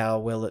see how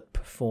well it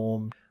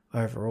performed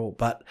overall.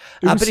 But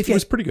it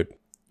was pretty good.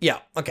 Yeah.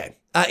 Okay.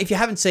 If you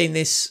haven't seen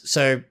this,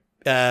 so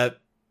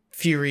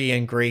Fury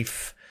and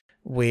Grief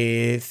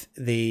with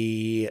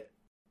the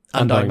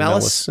Undying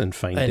Malice and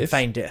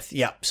Feign Death.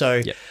 Yeah.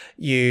 So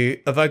you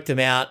evoke them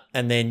out,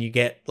 and then you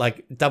get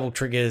like double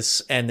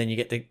triggers, and then you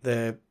get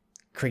the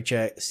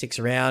creature sticks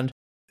around.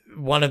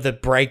 One of the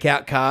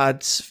breakout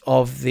cards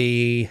of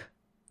the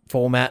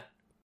format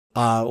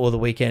or the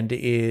weekend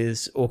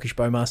is Orcish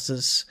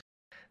Bowmasters.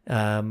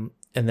 And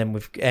then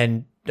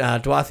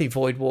Dwarthi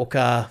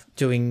Voidwalker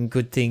doing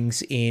good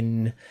things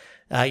in,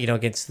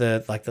 against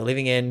the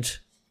Living End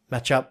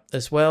matchup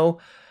as well.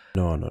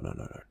 No.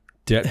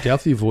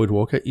 Dwarthi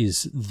Voidwalker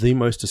is the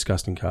most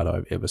disgusting card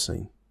I've ever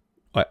seen.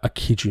 I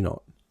kid you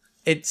not.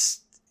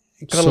 It's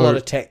got a lot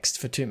of text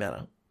for 2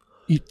 mana.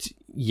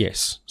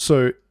 Yes.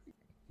 So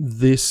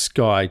this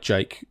guy,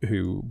 Jake,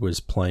 who was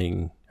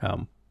playing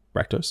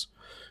Rakdos,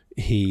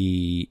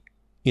 he,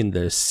 in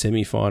the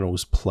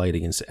semi-finals, played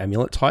against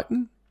Amulet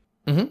Titan.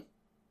 Mm-hmm.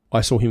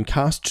 I saw him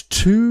cast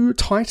 2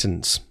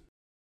 Titans,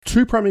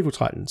 2 Primeval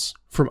Titans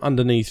from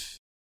underneath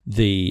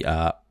the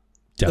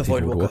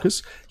Dwarthi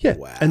Voidwalkers. Yeah.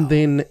 Wow. And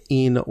then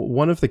in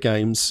one of the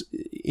games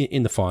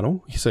in the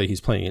final, so he's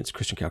playing against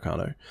Christian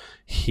Calcano,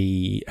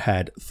 he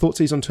had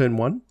Thoughtseize on turn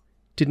 1,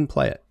 didn't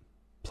play it.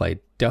 Played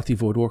Dwarthi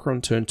Voidwalker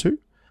on turn 2,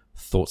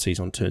 Thoughtseize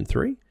on turn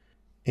 3,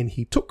 and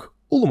he took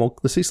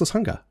Ulamog, the Ceaseless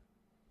Hunger,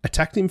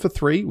 attacked him for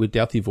 3 with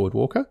Dwarthi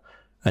Voidwalker,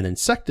 and then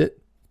sacked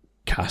it,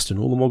 cast an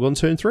Ulamog on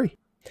turn 3.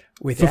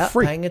 Without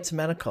paying its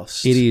mana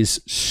cost. It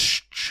is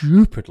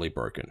stupidly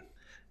broken.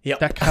 Yep.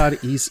 That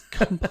card is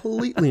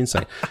completely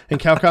insane. And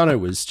Calcano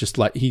was just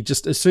like,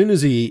 as soon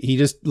as he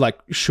just like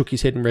shook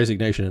his head in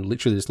resignation and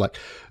literally just like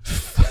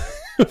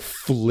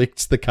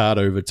flicked the card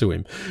over to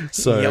him.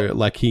 So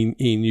like he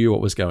knew what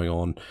was going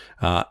on.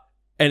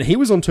 And he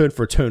was on turn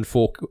for a turn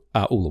 4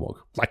 Ulamog.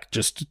 Like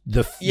just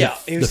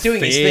he was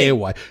doing his thing.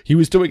 Way. He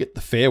was doing it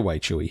the fair way,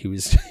 Chewy. He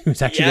was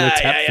actually going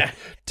to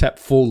tap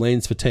 4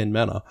 lands for 10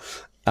 mana.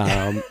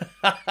 And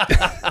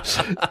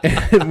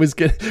was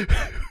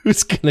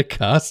gonna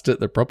cast it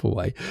the proper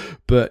way,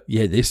 but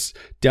this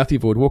Dwarthi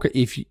Voidwalker,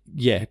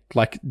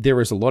 there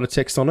is a lot of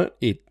text on it.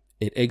 It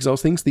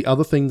exiles things. The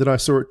other thing that I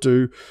saw it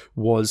do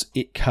was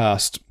it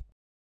cast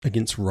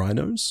against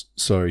Rhinos.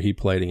 So he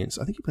played against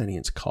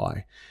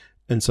Kai,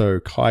 and so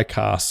Kai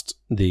cast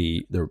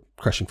the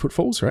Crushing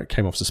Footfalls. Right,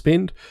 came off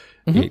suspend.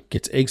 Mm-hmm. It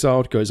gets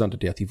exiled, goes under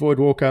Dwarthi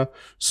Voidwalker.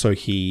 So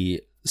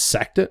he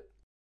sacked it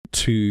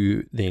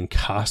to then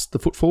cast the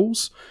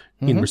Footfalls.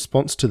 Mm-hmm. In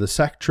response to the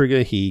sack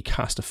trigger, he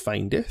cast a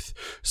Feign Death,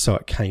 so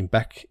it came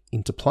back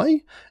into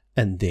play,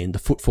 and then the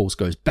Footfalls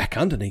goes back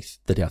underneath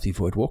the Dwarthi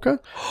Voidwalker,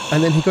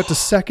 and then he got to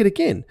sack it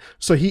again.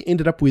 So he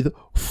ended up with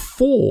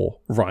 4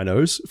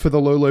 Rhinos for the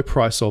low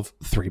price of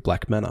 3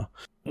 black mana.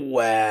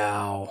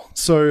 Wow.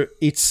 So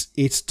it's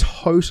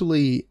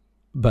totally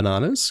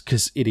bananas,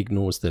 because it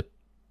ignores the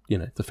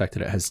fact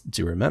that it has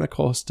 0 mana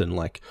cost, and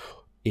like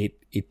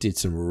it did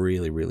some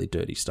really, really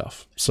dirty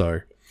stuff. So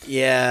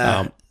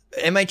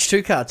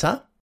MH2 cards, huh?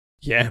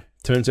 Yeah,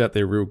 turns out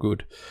they're real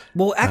good.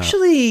 Well,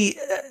 actually,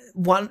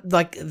 one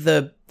like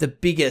the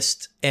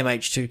biggest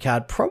MH2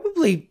 card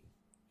probably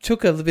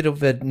took a little bit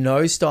of a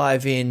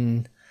nosedive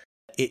in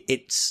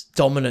its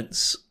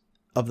dominance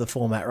of the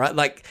format, right?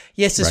 Like,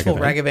 yes, there's 4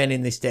 Ragavan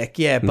in this deck,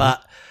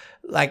 but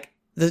like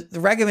the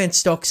Ragavan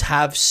stocks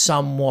have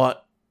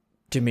somewhat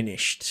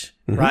diminished,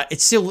 right?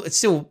 It's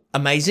still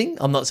amazing.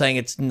 I'm not saying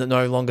it's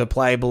no longer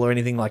playable or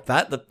anything like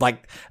that.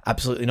 Like,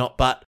 absolutely not.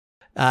 But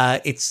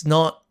it's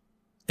not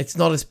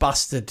as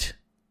busted.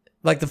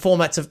 Like, the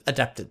formats have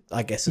adapted,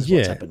 I guess, is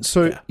what's happened.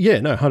 So,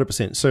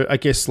 100%. So, I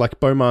guess, like,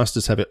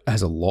 Bowmasters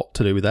has a lot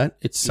to do with that.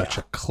 It's such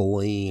a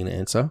clean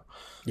answer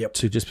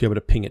to just be able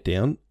to ping it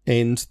down.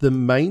 And the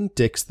main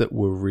decks that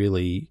were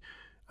really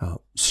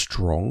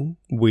strong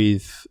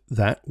with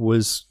that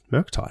was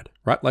Murktide,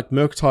 right? Like,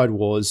 Murktide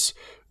was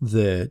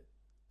the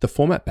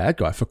format bad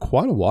guy for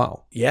quite a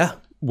while. Yeah.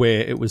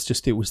 Where it was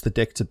the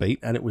deck to beat,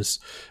 and it was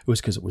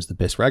because it was the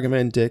best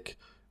Ragavan deck, it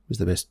was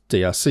the best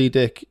DRC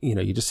deck.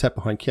 You just sat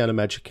behind counter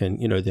magic and,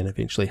 then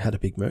eventually had a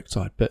big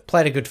Murktide. But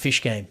played a good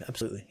fish game,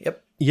 absolutely.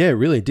 Yep. Yeah, it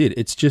really did.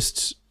 It's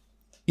just,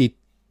 it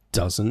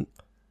doesn't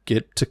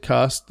get to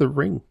cast the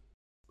ring.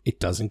 It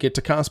doesn't get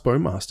to cast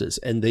Bowmasters.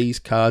 And these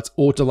cards,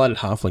 or Delighted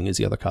Halfling is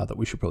the other card that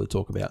we should probably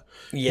talk about.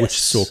 Yes.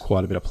 Which saw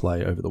quite a bit of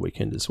play over the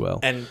weekend as well.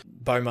 And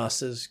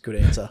Bowmasters, good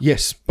answer.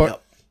 Yes.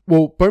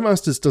 Well,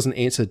 Bowmasters doesn't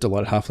answer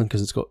Delighted Halfling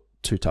because it's got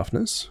 2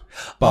 toughness.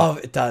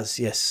 But, it does,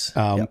 yes.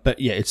 But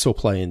yeah, it saw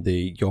play in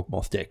the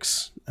Yawgmoth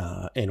decks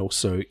and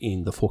also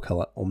in the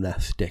 4-color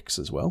Omnath decks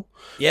as well.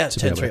 Yeah,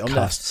 turn 3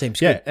 Omnath seems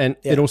good. Yeah, and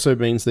it also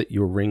means that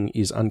your ring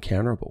is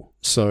uncounterable.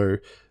 So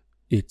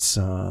it's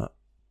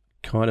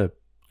kind of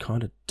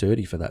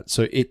dirty for that.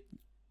 So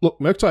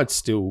Murktide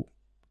still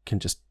can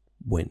just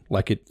win.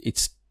 Like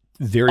it's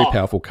very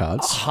powerful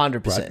cards.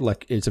 100%. Right?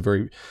 Like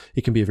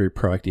it can be a very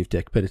proactive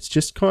deck, but it's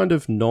just kind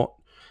of not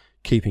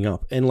keeping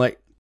up. And like,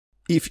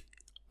 if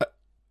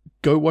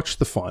go watch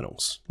the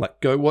finals, like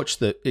go watch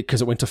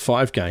because it went to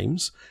 5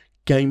 games.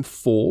 Game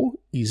 4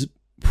 is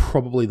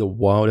probably the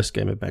wildest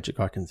game of Magic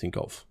I can think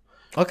of.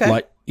 Okay.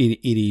 Like it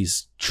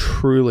is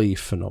truly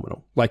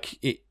phenomenal. Like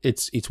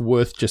it's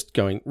worth just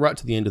going right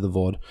to the end of the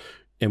VOD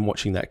and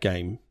watching that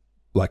game,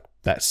 like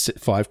that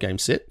 5-game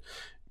set,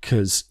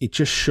 because it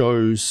just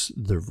shows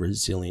the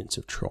resilience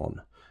of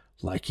Tron.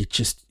 Like it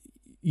just,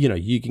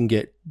 you can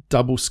get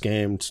double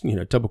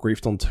scammed, double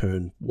griefed on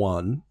turn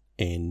 1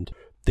 and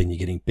then you're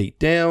getting beat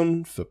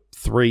down for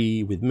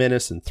 3 with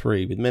Menace and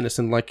 3 with Menace.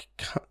 And like,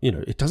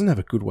 it doesn't have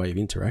a good way of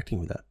interacting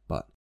with that,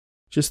 but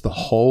just the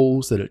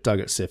holes that it dug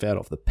itself out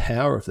of, the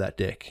power of that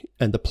deck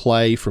and the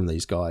play from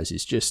these guys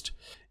is just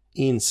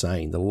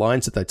insane. The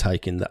lines that they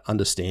take in, the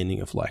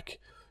understanding of like,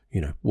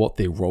 what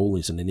their role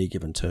is in any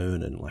given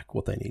turn and like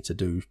what they need to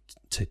do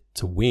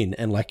to win.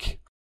 And like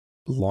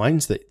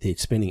lines that they're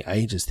spending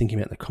ages thinking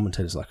about, the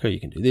commentators like, oh, you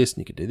can do this and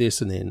you can do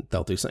this, and then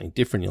they'll do something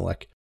different. You're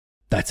like,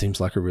 that seems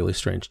like a really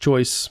strange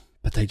choice,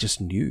 but they just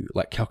knew.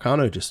 Like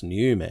Calcano just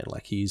knew, man.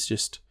 Like he's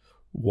just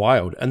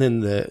wild. And then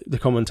the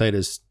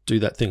commentators do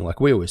that thing like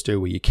we always do,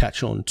 where you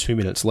catch on 2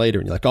 minutes later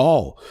and you're like,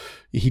 oh,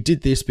 he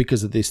did this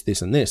because of this,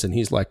 this, and this, and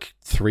he's like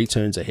 3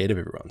 turns ahead of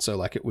everyone. So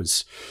like it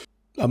was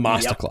a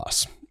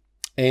masterclass. Yep.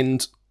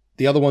 And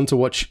the other one to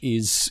watch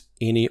is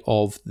any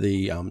of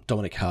the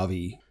Dominic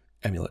Harvey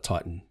Amulet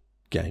Titan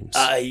games.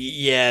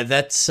 Yeah,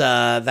 that's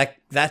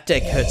that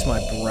deck hurts my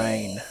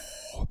brain.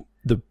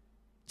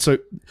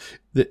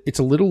 It's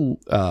a little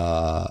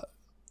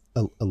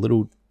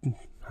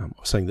I'm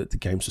saying that the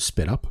games were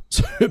sped up.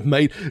 So it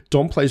made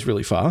Dom plays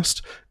really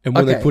fast, and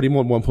when they put him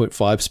on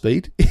 1.5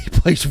 speed, he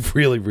plays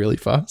really, really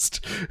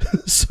fast.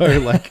 So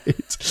like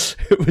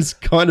it was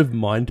kind of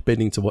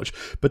mind-bending to watch.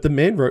 But the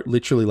man wrote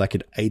literally like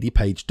an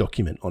 80-page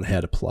document on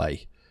how to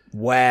play.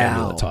 Wow.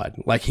 Amulet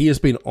Titan. Like he has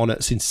been on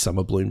it since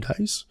Summer Bloom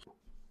days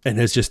and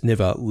has just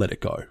never let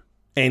it go.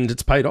 And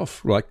it's paid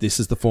off. Like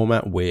this is the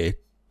format where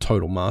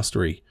total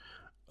mastery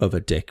of a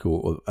deck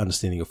or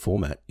understanding of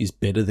format is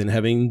better than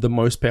having the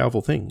most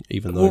powerful thing,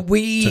 even though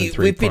we've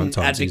been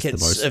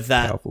advocates of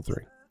that. Powerful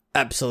 3.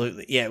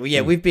 Absolutely, yeah,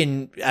 we've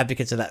been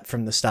advocates of that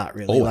from the start.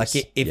 Really, always.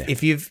 Like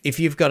if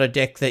you've got a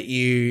deck that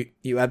you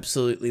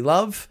absolutely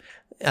love,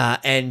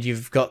 and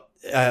you've got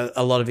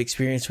a lot of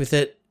experience with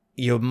it,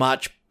 your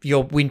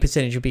win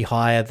percentage will be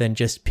higher than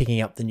just picking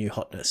up the new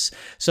hotness.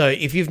 So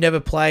if you've never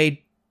played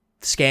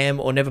Scam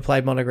or never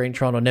played Mono Green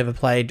Tron or never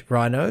played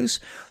Rhinos,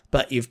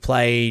 but you've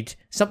played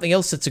something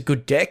else that's a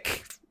good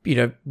deck,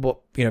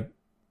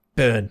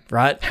 Burn,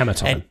 right? Hammer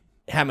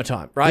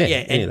Time, right?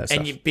 Yeah,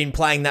 and you've been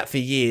playing that for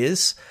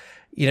years.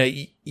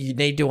 You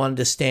need to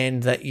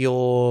understand that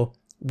your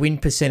win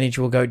percentage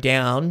will go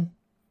down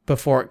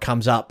before it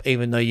comes up,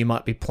 even though you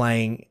might be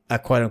playing a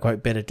quote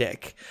unquote better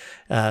deck.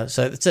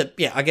 So it's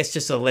I guess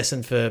just a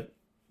lesson for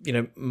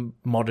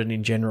modern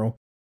in general.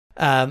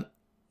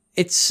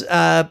 It's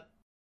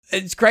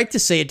great to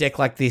see a deck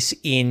like this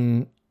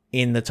in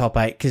the top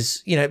 8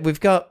 because we've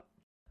got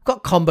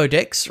combo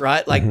decks,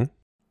 right? Like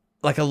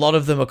like a lot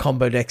of them are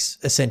combo decks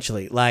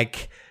essentially.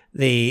 Like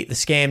the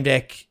Scam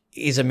deck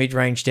is a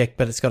mid-range deck,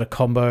 but it's got a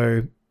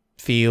combo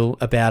feel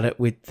about it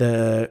with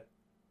the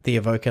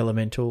Evoke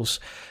Elementals.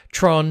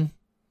 Tron,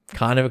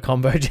 kind of a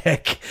combo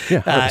deck.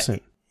 Yeah,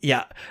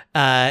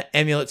 100%.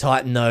 Amulet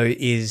Titan though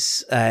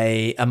is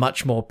a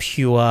much more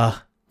pure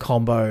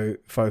combo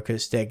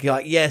focused deck.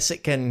 Like yes,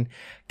 it can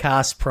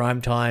cast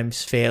prime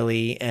times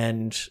fairly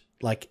and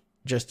like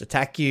just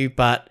attack you,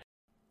 but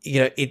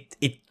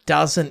it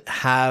doesn't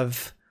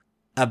have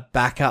a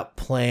backup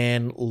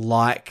plan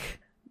like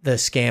the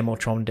Scam or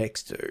Tron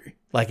decks do.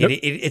 Like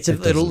it's a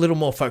little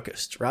more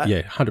focused, right?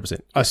 Yeah,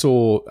 100%.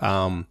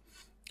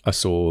 I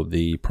saw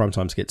the prime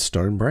times get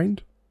stone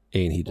brained,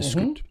 and he just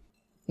screwed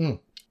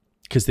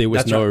because there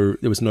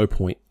was no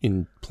point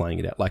in playing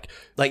it out. Like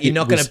you're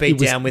not going to beat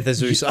down with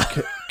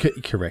Azusa.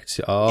 Correct.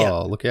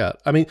 Oh, Look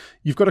out! I mean,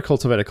 you've got a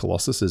Cultivated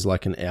Colossus as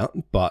like an out,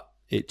 but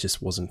it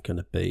just wasn't going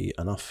to be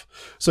enough.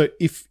 So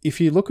if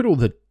you look at all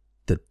the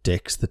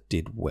decks that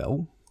did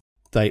well,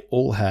 they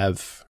all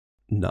have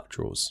nut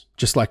draws,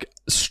 just like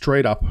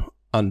straight up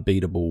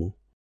unbeatable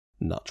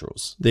nut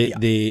draws. There's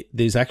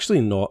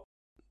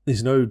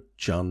no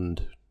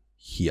Jund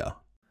here.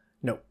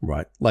 No.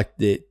 Right? Like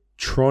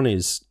Tron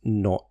is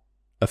not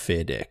a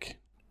fair deck.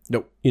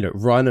 Nope.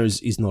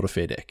 Rhinos is not a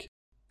fair deck.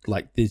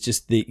 Like you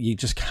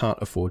just can't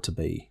afford to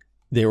be.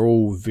 They're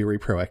all very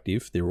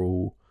proactive. They're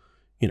all,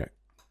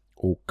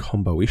 all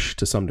combo-ish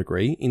to some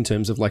degree in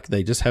terms of like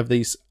they just have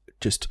these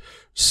just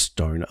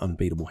stone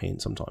unbeatable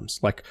hands sometimes.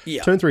 Like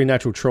turn 3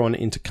 natural Tron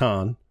into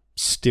Khan,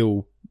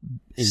 still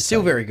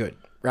very good,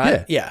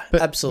 right? Yeah,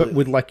 absolutely. But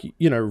with like,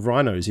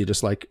 Rhinos, you're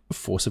just like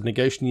force of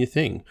negation your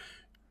thing.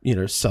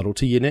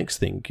 Subtlety your next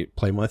thing.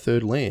 Play my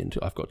 3rd land.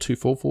 I've got 2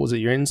 4/4s at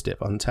your end step.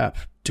 Untap.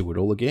 Do it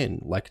all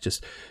again. Like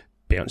just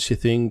bounce your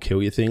thing,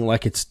 kill your thing.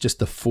 Like it's just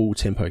the full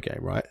tempo game,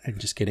 right? And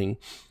just getting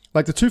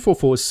like the 2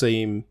 4/4s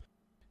seem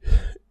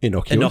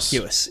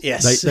innocuous.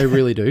 Yes. They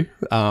really do.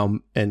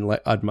 And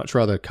like I'd much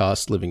rather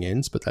cast Living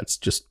Ends, but that's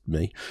just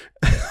me.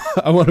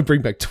 I want to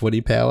bring back 20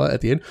 power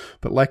at the end,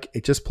 but like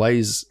it just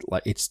plays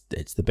like it's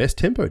the best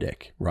tempo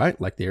deck, right?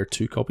 Like there are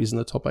 2 copies in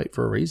the top 8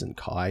 for a reason.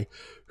 Kai,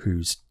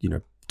 who's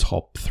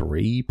top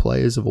 3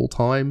 players of all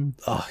time.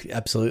 Oh,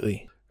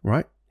 absolutely.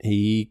 Right?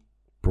 He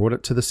brought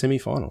it to the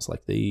semifinals.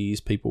 Like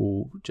these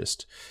people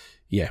just,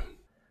 yeah.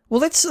 Well,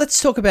 let's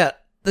talk about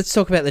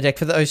the deck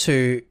for those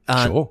who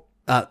aren't. Sure.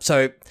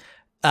 So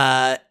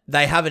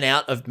they have an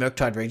out of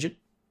Murktide Regent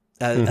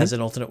as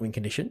an alternate win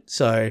condition.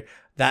 So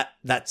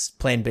that's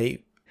plan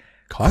B.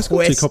 Kai's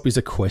got 2 copies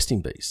of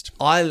Questing Beast.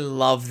 I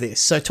love this.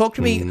 So talk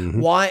to me.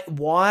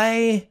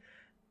 Why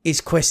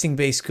is Questing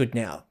Beast good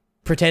now?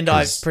 Pretend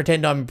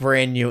I'm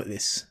brand new at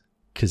this.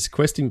 Because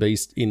Questing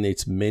Beast, in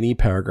its many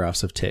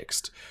paragraphs of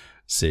text,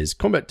 says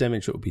combat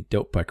damage that will be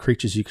dealt by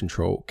creatures you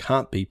control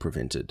can't be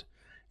prevented.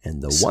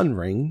 And the One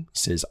Ring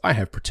says, I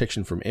have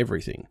protection from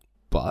everything,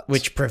 but...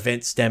 Which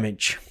prevents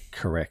damage.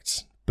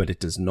 Correct. But it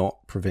does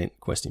not prevent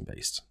Questing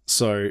Beast.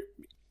 So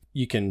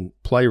you can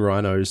play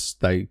Rhinos,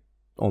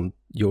 on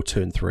your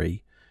turn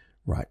 3,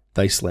 right?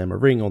 They slam a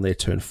ring on their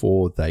turn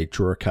 4, they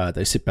draw a card,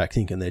 they sit back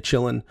thinking they're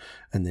chilling,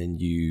 and then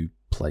you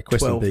play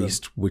Questing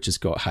Beast, which has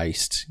got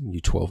haste, you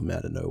 12 them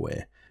out of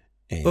nowhere.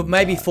 And, but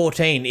maybe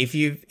 14 if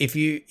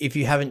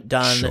you haven't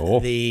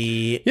done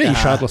the you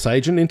Shardless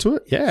Agent into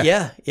it.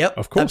 Yep,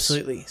 of course,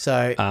 absolutely.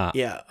 So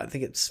I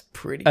think it's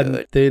pretty and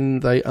good. Then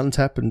they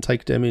untap and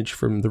take damage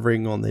from the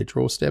ring on their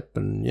draw step,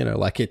 and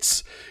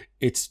it's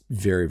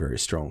very, very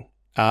strong.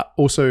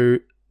 Also,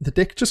 the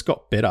deck just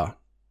got better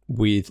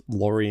with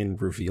Lorien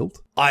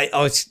revealed. I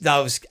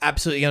was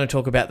absolutely going to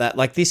talk about that.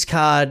 Like, this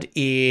card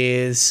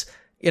is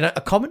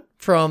a common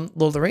from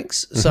Lord of the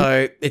Rings,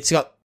 so it's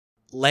got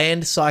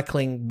land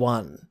cycling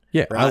 1.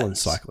 Yeah, right? Island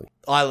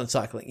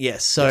cycling,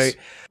 yes. So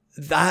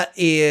that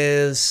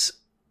is,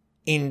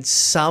 in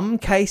some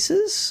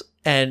cases,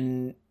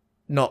 and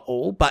not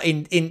all, but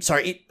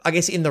I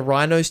guess in the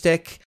Rhinos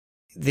deck,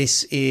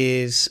 this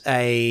is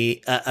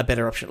a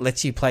better option. It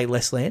lets you play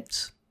less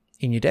lands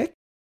in your deck.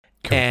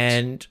 Correct.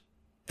 And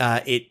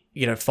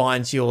it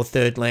finds your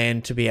third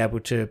land to be able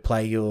to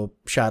play your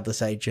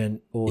Shardless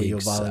Agent or your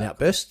Violent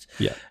Outburst.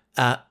 Yeah.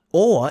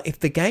 Or if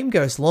the game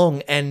goes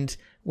long, and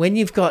when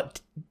you've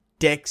got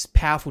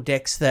powerful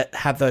decks that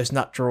have those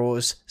nut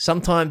draws,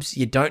 sometimes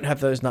you don't have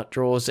those nut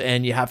draws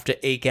and you have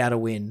to eke out a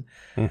win.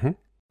 Mm-hmm.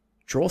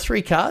 Draw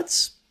 3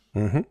 cards.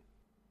 Mm-hmm.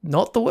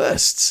 Not the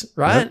worst,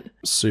 right? Nope.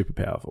 Super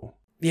powerful.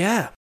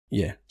 Yeah.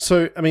 Yeah.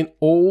 So, I mean,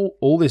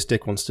 all this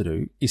deck wants to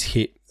do is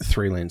hit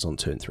 3 lands on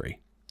turn 3.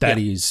 That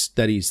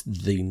is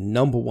the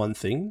number one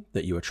thing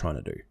that you are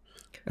trying to do.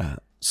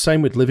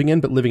 Same with Living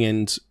End, but Living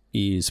End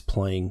is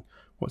playing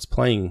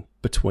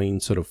between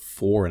sort of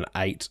 4 and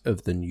 8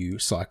 of the new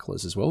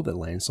cyclers as well, the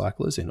land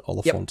cyclers in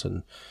Oliphant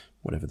and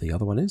whatever the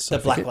other one is. The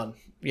black one.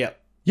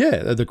 Yep.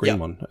 Yeah, the green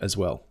one as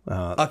well.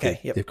 Okay.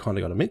 They've kind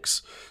of got a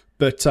mix.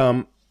 But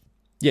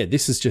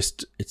this is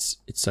just it's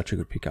such a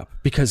good pickup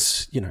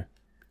because,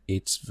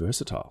 it's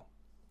versatile.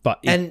 But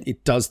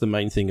it does the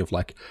main thing of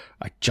like,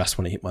 I just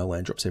want to hit my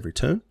land drops every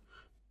turn.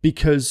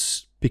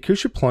 Because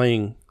you're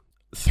playing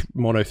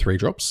mono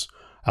 3-drops,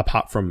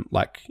 apart from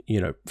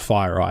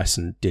Fire, Ice,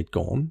 and Dead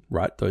Gone,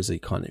 right? Those are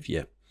kind of,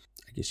 I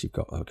guess you've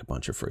got like a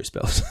bunch of free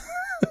spells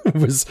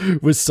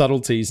with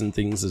subtleties and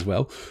things as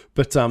well.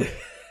 But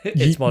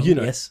it's modern,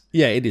 yes.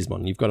 Yeah, it is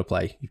modern. You've got to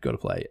play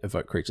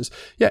evoke creatures.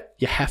 Yeah,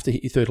 you have to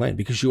hit your third land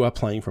because you are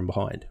playing from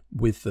behind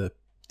with the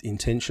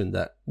intention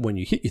that when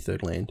you hit your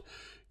third land,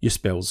 your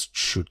spells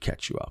should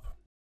catch you up.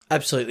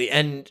 Absolutely.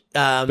 And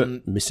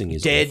but missing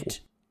is awful.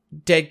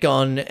 Dead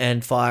Gone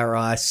and Fire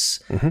Ice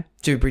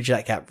do bridge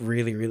that gap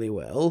really, really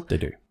well. They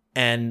do.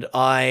 And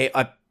I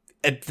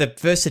the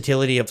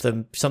versatility of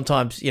them,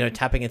 sometimes,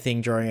 tapping a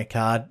thing, drawing a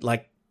card,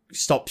 like,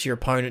 stops your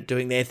opponent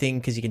doing their thing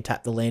because you can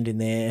tap the land in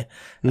their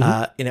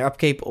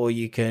upkeep, or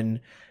you can,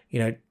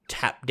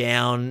 tap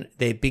down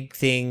their big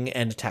thing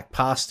and attack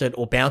past it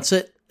or bounce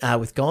it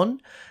with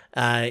Gone.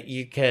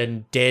 You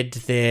can dead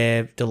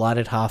their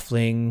Delighted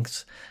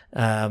Halflings.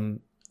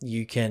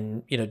 You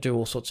can, do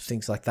all sorts of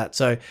things like that.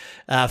 So,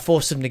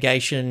 Force of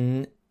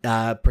Negation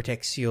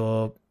protects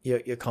your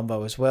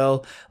combo as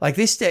well. Like,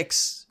 this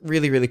deck's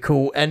really, really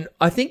cool. And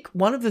I think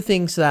one of the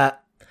things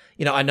that,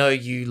 I know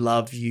you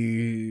love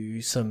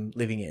some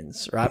Living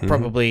Ends, right? Mm-hmm.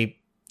 Probably,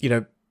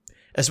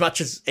 as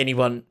much as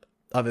anyone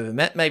I've ever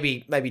met.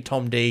 Maybe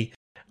Tom D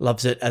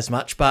loves it as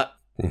much, but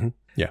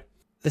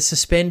the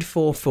suspend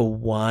 4 for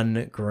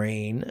 1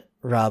 green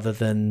rather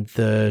than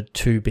the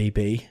 2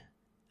 BB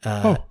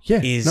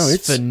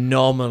is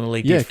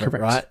phenomenally different,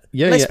 right?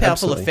 Yeah, less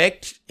powerful absolutely.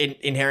 Effect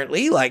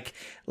inherently, like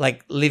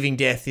Living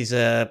Death is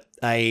a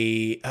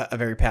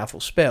very powerful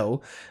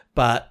spell,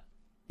 but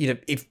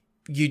if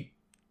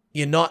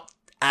you're not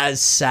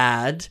as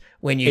sad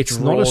when you it's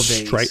draw not a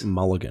these. Straight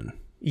mulligan.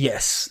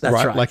 Yes,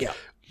 that's right. Like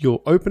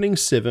your opening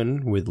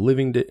 7 with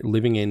Living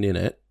End in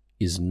it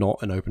is not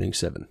an opening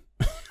 7.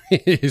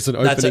 It's an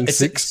opening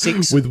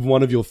 6 with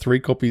one of your 3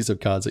 copies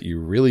of cards that you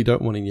really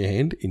don't want in your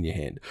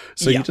hand.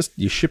 So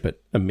you ship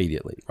it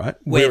immediately, right?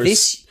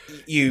 Whereas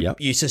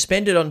you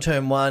suspend it on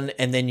turn 1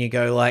 and then you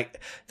go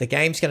like, the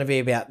game's going to be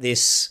about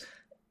this,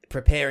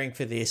 preparing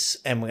for this,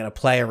 and we're going to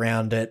play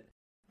around it,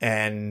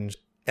 and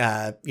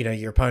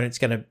your opponent's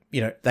going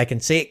to, they can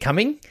see it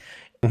coming,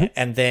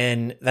 and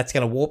then that's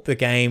going to warp the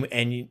game,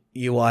 and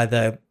you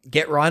either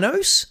get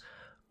Rhinos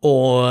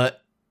or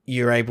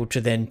you're able to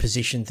then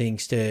position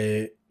things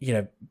to,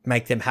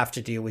 make them have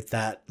to deal with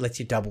that, lets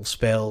you double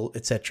spell,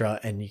 etc.,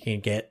 and you can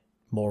get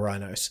more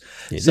Rhinos.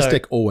 Yeah, this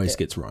deck always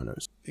gets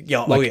Rhinos.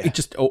 Yeah, it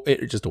just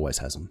always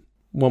has them,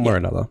 one way or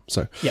another.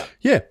 So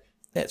yeah.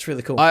 That's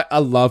really cool. I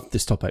loved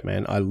this top 8,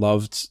 man.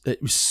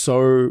 It was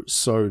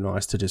so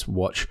nice to just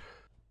watch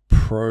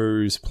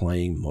pros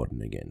playing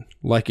Modern again.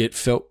 Like, it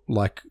felt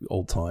like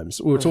old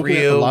times. We were talking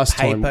about the last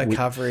time. Paper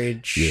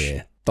coverage.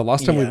 Yeah. The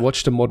last time we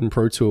watched a Modern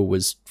Pro Tour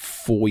was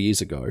 4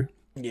 years ago.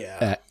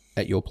 Yeah.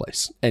 At your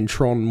place. And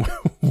Tron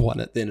won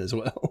it then as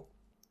well.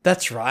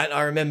 That's right.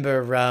 I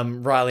remember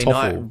Riley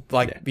Toffel,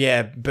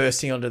 Knight,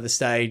 bursting onto the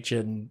stage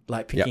and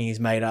like picking his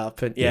mate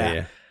up,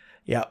 and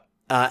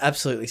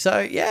absolutely.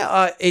 So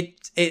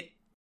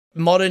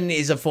Modern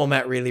is a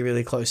format really,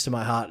 really close to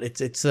my heart.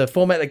 It's a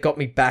format that got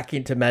me back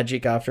into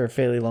Magic after a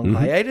fairly long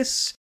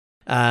hiatus.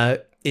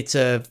 It's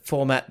a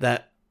format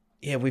that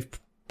we've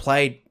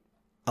played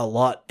a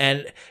lot,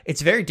 and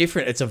it's very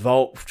different. It's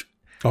evolved.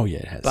 Oh yeah,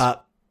 it has.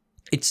 But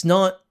it's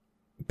not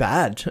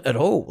bad at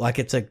all. Like,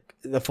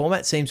 the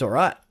format seems all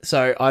right.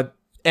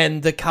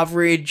 And the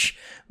coverage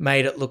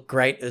made it look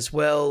great as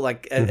well.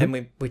 Like,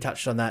 and we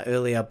touched on that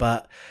earlier,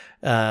 but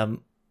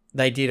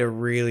they did a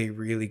really,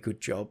 really good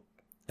job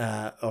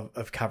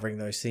of covering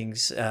those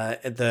things.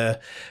 The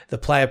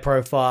player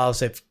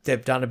profiles,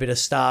 they've done a bit of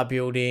star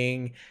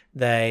building.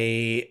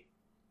 The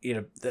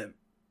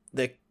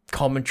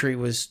commentary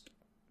was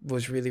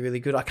really, really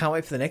good. I can't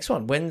wait for the next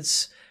one.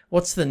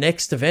 What's the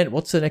next event?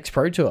 What's the next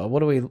Pro Tour?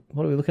 What are we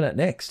looking at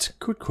next?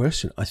 Good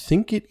question. I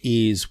think it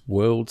is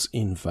Worlds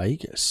in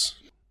Vegas.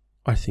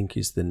 I think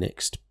is the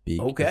next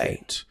big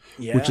event,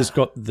 which has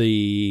got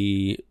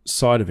the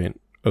side event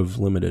of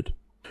Limited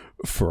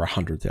for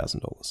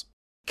 $100,000.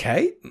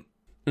 Okay,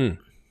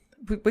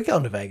 we're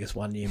going to Vegas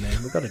one year, man.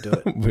 We've got to do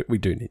it. we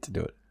do need to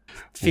do it.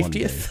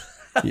 50th.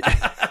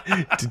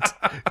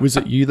 Was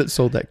it you that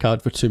sold that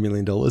card for $2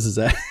 million? Is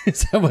that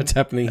what's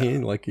happening here?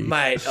 Like,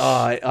 mate,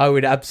 I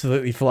would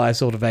absolutely fly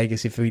us all to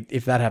Vegas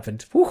if that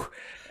happened. Whew.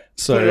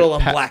 So put it all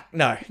on Pat, black.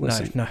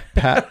 No.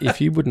 Pat, if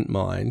you wouldn't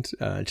mind,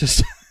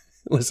 just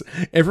listen.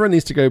 Everyone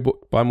needs to go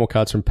buy more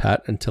cards from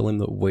Pat and tell him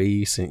that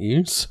we sent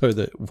you, so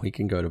that we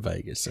can go to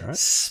Vegas. All right.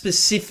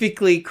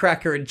 Specifically,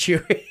 Cracker and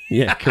Chewy.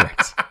 Yeah,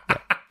 correct. Yeah.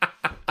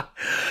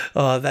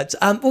 Oh, that's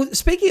well,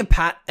 speaking of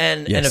Pat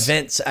and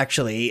events,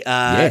 actually.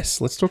 Yes,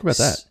 let's talk about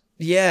that.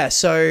 Yeah,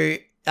 so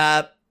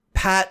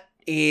Pat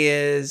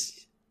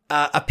is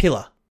a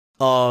pillar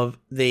of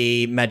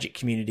the Magic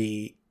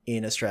community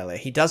in Australia.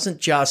 He doesn't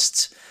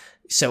just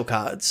sell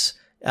cards.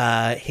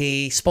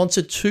 He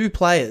sponsored 2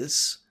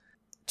 players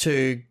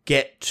to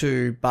get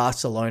to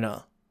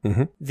Barcelona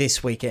this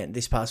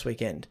past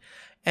weekend.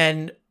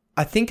 And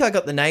I think I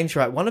got the names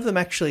right. One of them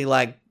actually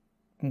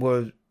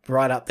were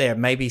right up there,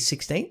 maybe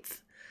 16th.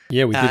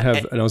 Yeah, we did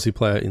have an Aussie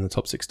player in the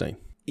top 16.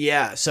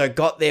 Yeah, so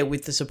got there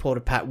with the support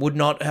of Pat. Would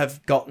not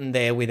have gotten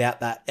there without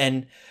that.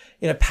 And,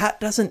 Pat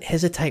doesn't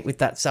hesitate with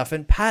that stuff.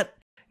 And Pat,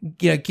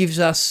 gives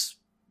us,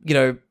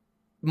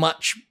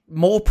 much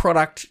more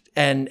product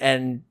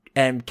and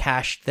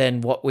cash than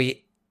what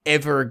we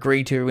ever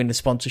agree to in a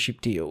sponsorship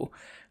deal.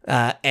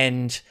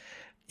 And,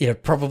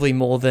 probably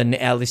more than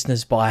our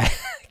listeners buy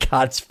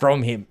cards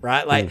from him,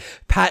 right? Like,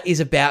 Pat is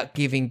about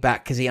giving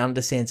back because he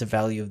understands the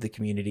value of the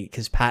community,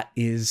 because Pat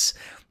is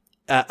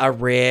a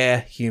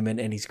rare human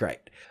and he's great.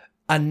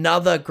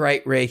 Another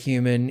great rare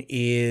human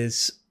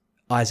is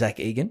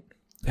Isaac Egan,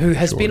 who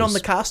has been on the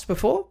cast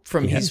before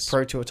from his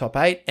Pro Tour top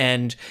 8.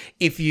 And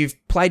if you've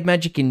played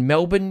Magic in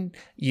Melbourne,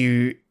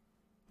 you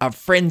are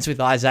friends with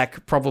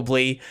Isaac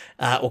probably,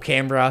 or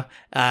Canberra,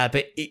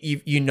 but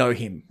you know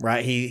him,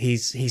 right?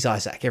 He's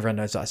Isaac. Everyone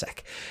knows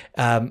Isaac.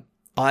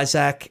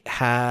 Isaac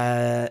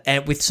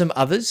and with some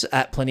others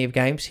at Plenty of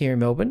Games here in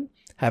Melbourne,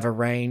 have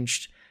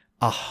arranged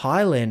a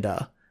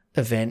Highlander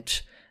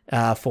event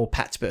for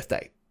Pat's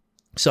birthday.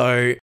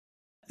 So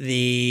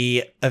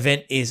the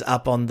event is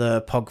up on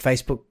the POG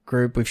Facebook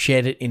group. We've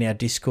shared it in our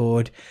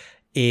Discord.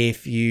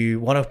 If you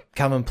want to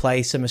come and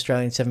play some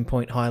Australian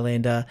 7-point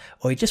Highlander,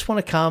 or you just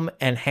want to come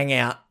and hang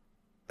out,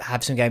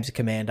 have some games of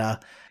Commander,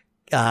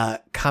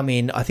 come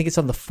in. I think it's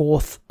on the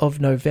 4th of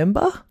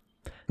November.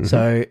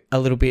 So a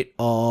little bit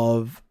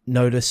of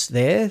notice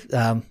there.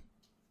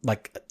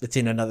 It's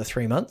in another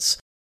 3 months.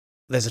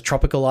 There's a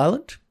tropical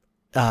island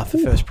for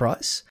first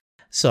prize.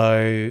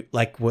 So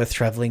worth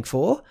traveling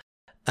for.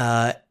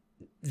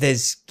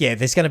 There's going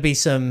to be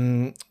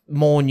some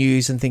more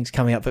news and things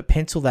coming up, but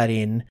pencil that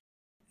in.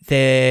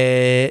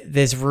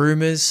 There's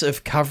rumors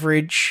of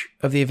coverage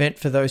of the event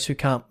for those who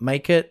can't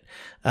make it.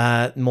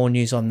 More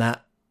news on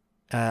that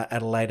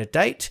at a later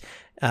date.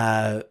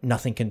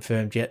 Nothing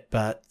confirmed yet,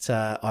 but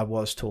I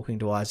was talking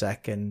to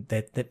Isaac, and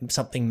that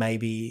something may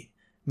be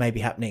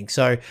happening.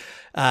 So,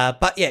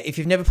 but yeah, if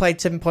you've never played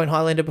 7-point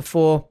Highlander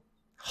before,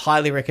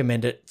 highly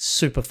recommend it.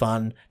 Super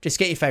fun. Just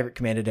get your favorite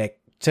Commander deck,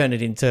 turn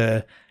it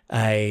into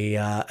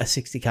a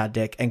 60-card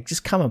deck, and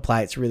just come and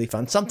play. It's really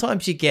fun.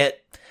 Sometimes you get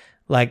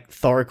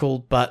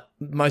Thoracle, but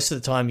most of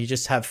the time you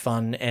just have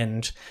fun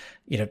and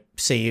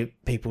see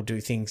people do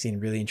things in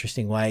really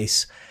interesting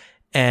ways.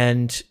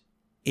 And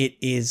it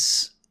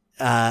is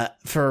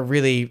for a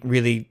really,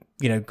 really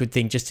good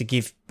thing just to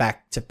give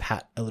back to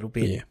Pat a little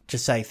bit.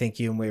 Just say thank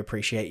you and we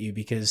appreciate you,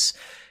 because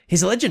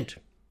he's a legend.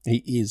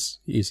 He is.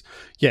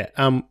 Yeah,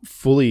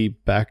 fully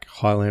back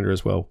Highlander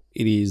as well.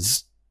 It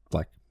is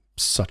like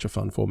such a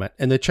fun format.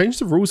 And they changed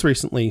the rules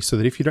recently so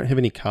that if you don't have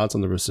any cards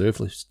on the reserve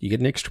list, you get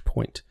an extra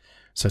point.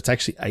 So it's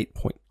actually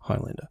 8-point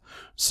Highlander.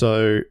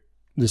 So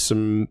there's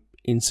some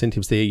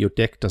incentives there. Your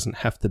deck doesn't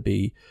have to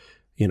be,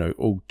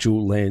 all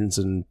dual lands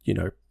and,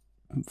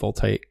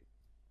 voltaic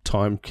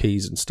time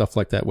keys and stuff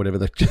like that, whatever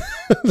the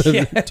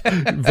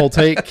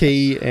voltaic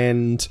key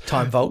and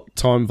time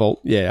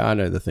vault. Yeah, I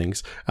know the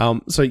things.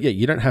 So yeah,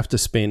 you don't have to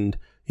spend,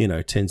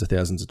 tens of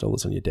thousands of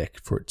dollars on your deck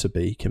for it to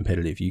be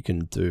competitive. You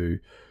can do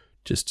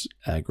just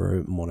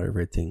aggro, mono,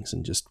 red things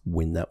and just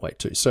win that way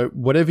too. So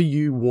whatever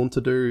you want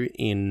to do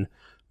in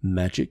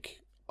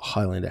Magic,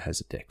 Highlander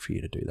has a deck for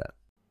you to do that.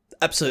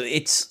 Absolutely.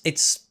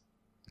 It's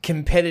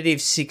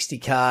competitive 60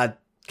 card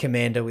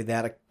commander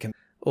without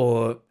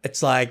or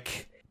it's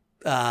like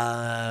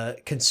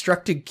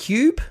constructed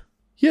cube.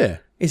 Yeah.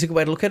 Is a good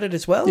way to look at it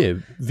as well. Yeah.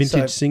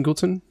 Vintage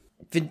Singleton.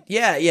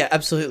 Yeah,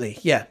 absolutely.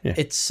 Yeah.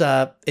 It's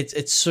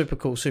super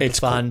cool, super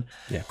fun.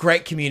 Cool. Yeah.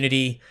 Great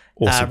community.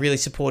 Awesome. Really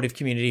supportive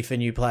community for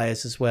new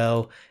players as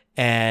well.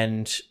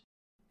 And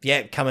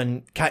yeah,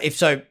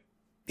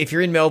 if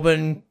you're in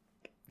Melbourne,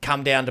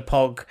 come down to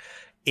POG.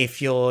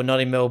 If you're not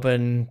in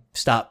Melbourne,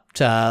 start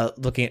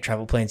looking at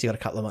travel plans. You got a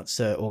couple of months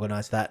to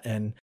organise that,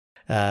 and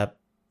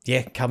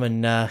come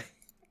and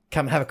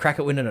have a crack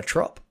at winning a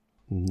trop.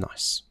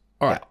 Nice.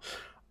 All right.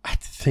 I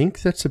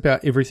think that's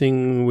about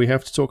everything we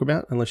have to talk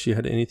about, unless you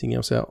had anything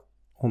else out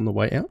on the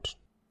way out.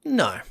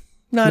 No,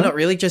 not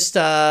really. Just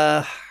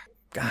gonna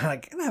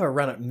have a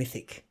run at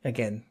Mythic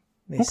again.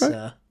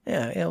 Okay.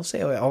 I'll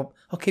see. I'll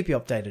keep you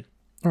updated.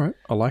 All right,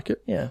 I like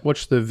it. Yeah.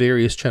 Watch the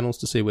various channels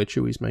to see where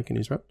Chewy's making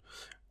his run.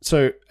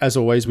 So, as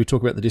always, we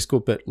talk about the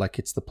Discord, but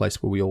it's the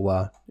place where we all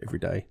are every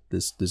day.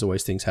 There's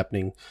always things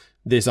happening.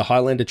 There's a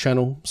Highlander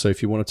channel, so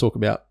if you want to talk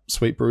about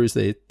Sweet Brews,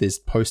 there's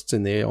posts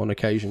in there on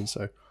occasion,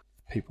 so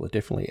people are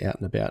definitely out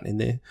and about in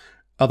there.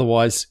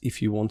 Otherwise,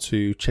 if you want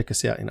to check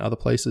us out in other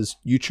places,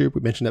 YouTube,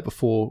 we mentioned that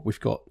before. We've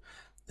got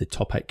the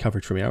top 8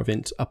 coverage from our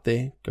event up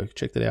there. Go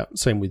check that out.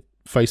 Same with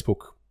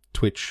Facebook,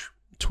 Twitch,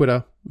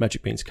 Twitter,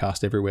 Magic Beans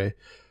Cast everywhere.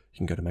 You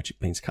can go to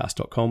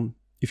magicbeanscast.com.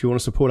 If you want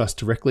to support us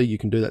directly, you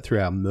can do that through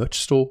our merch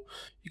store.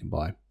 You can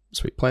buy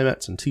sweet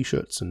playmats and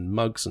t-shirts and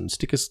mugs and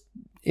stickers.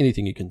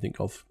 Anything you can think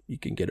of, you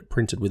can get it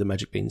printed with a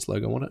Magic Beans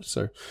logo on it.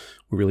 So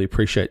we really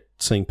appreciate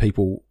seeing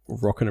people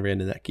rocking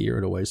around in that gear.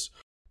 It always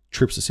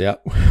trips us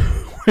out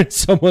when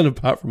someone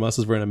apart from us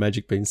is wearing a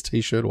Magic Beans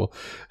t-shirt or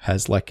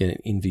has an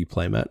Envy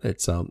playmat.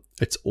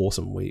 It's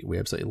awesome. We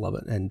absolutely love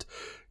it. And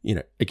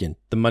again,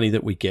 the money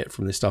that we get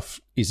from this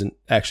stuff isn't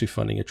actually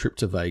funding a trip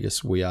to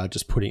Vegas. We are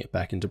just putting it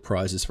back into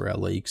prizes for our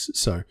leagues.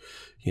 So,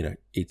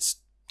 it's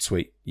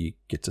sweet. You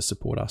get to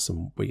support us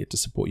and we get to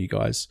support you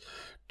guys.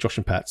 Josh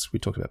and Pat's, we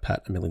talked about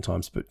Pat a million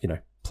times, but,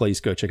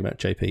 please go check them out,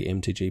 JP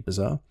MTG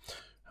Bazaar.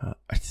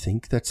 I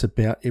think that's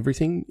about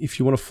everything. If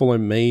you want to follow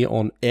me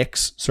on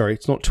X, sorry,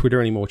 it's not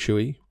Twitter anymore,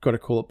 Chewy. Got to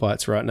call it by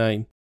its right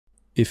name.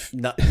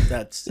 No,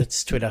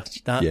 it's Twitter.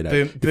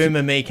 No, Boom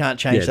and me can't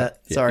change that.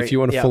 Sorry. If you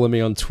want to follow me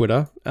on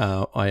Twitter,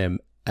 I am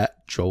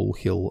at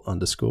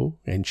JoelHill_,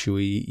 and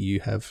Chewy,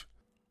 you have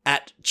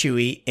at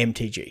Chewy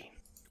MTG.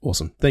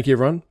 Awesome. Thank you,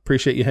 everyone.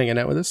 Appreciate you hanging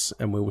out with us,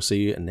 and we will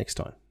see you next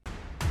time.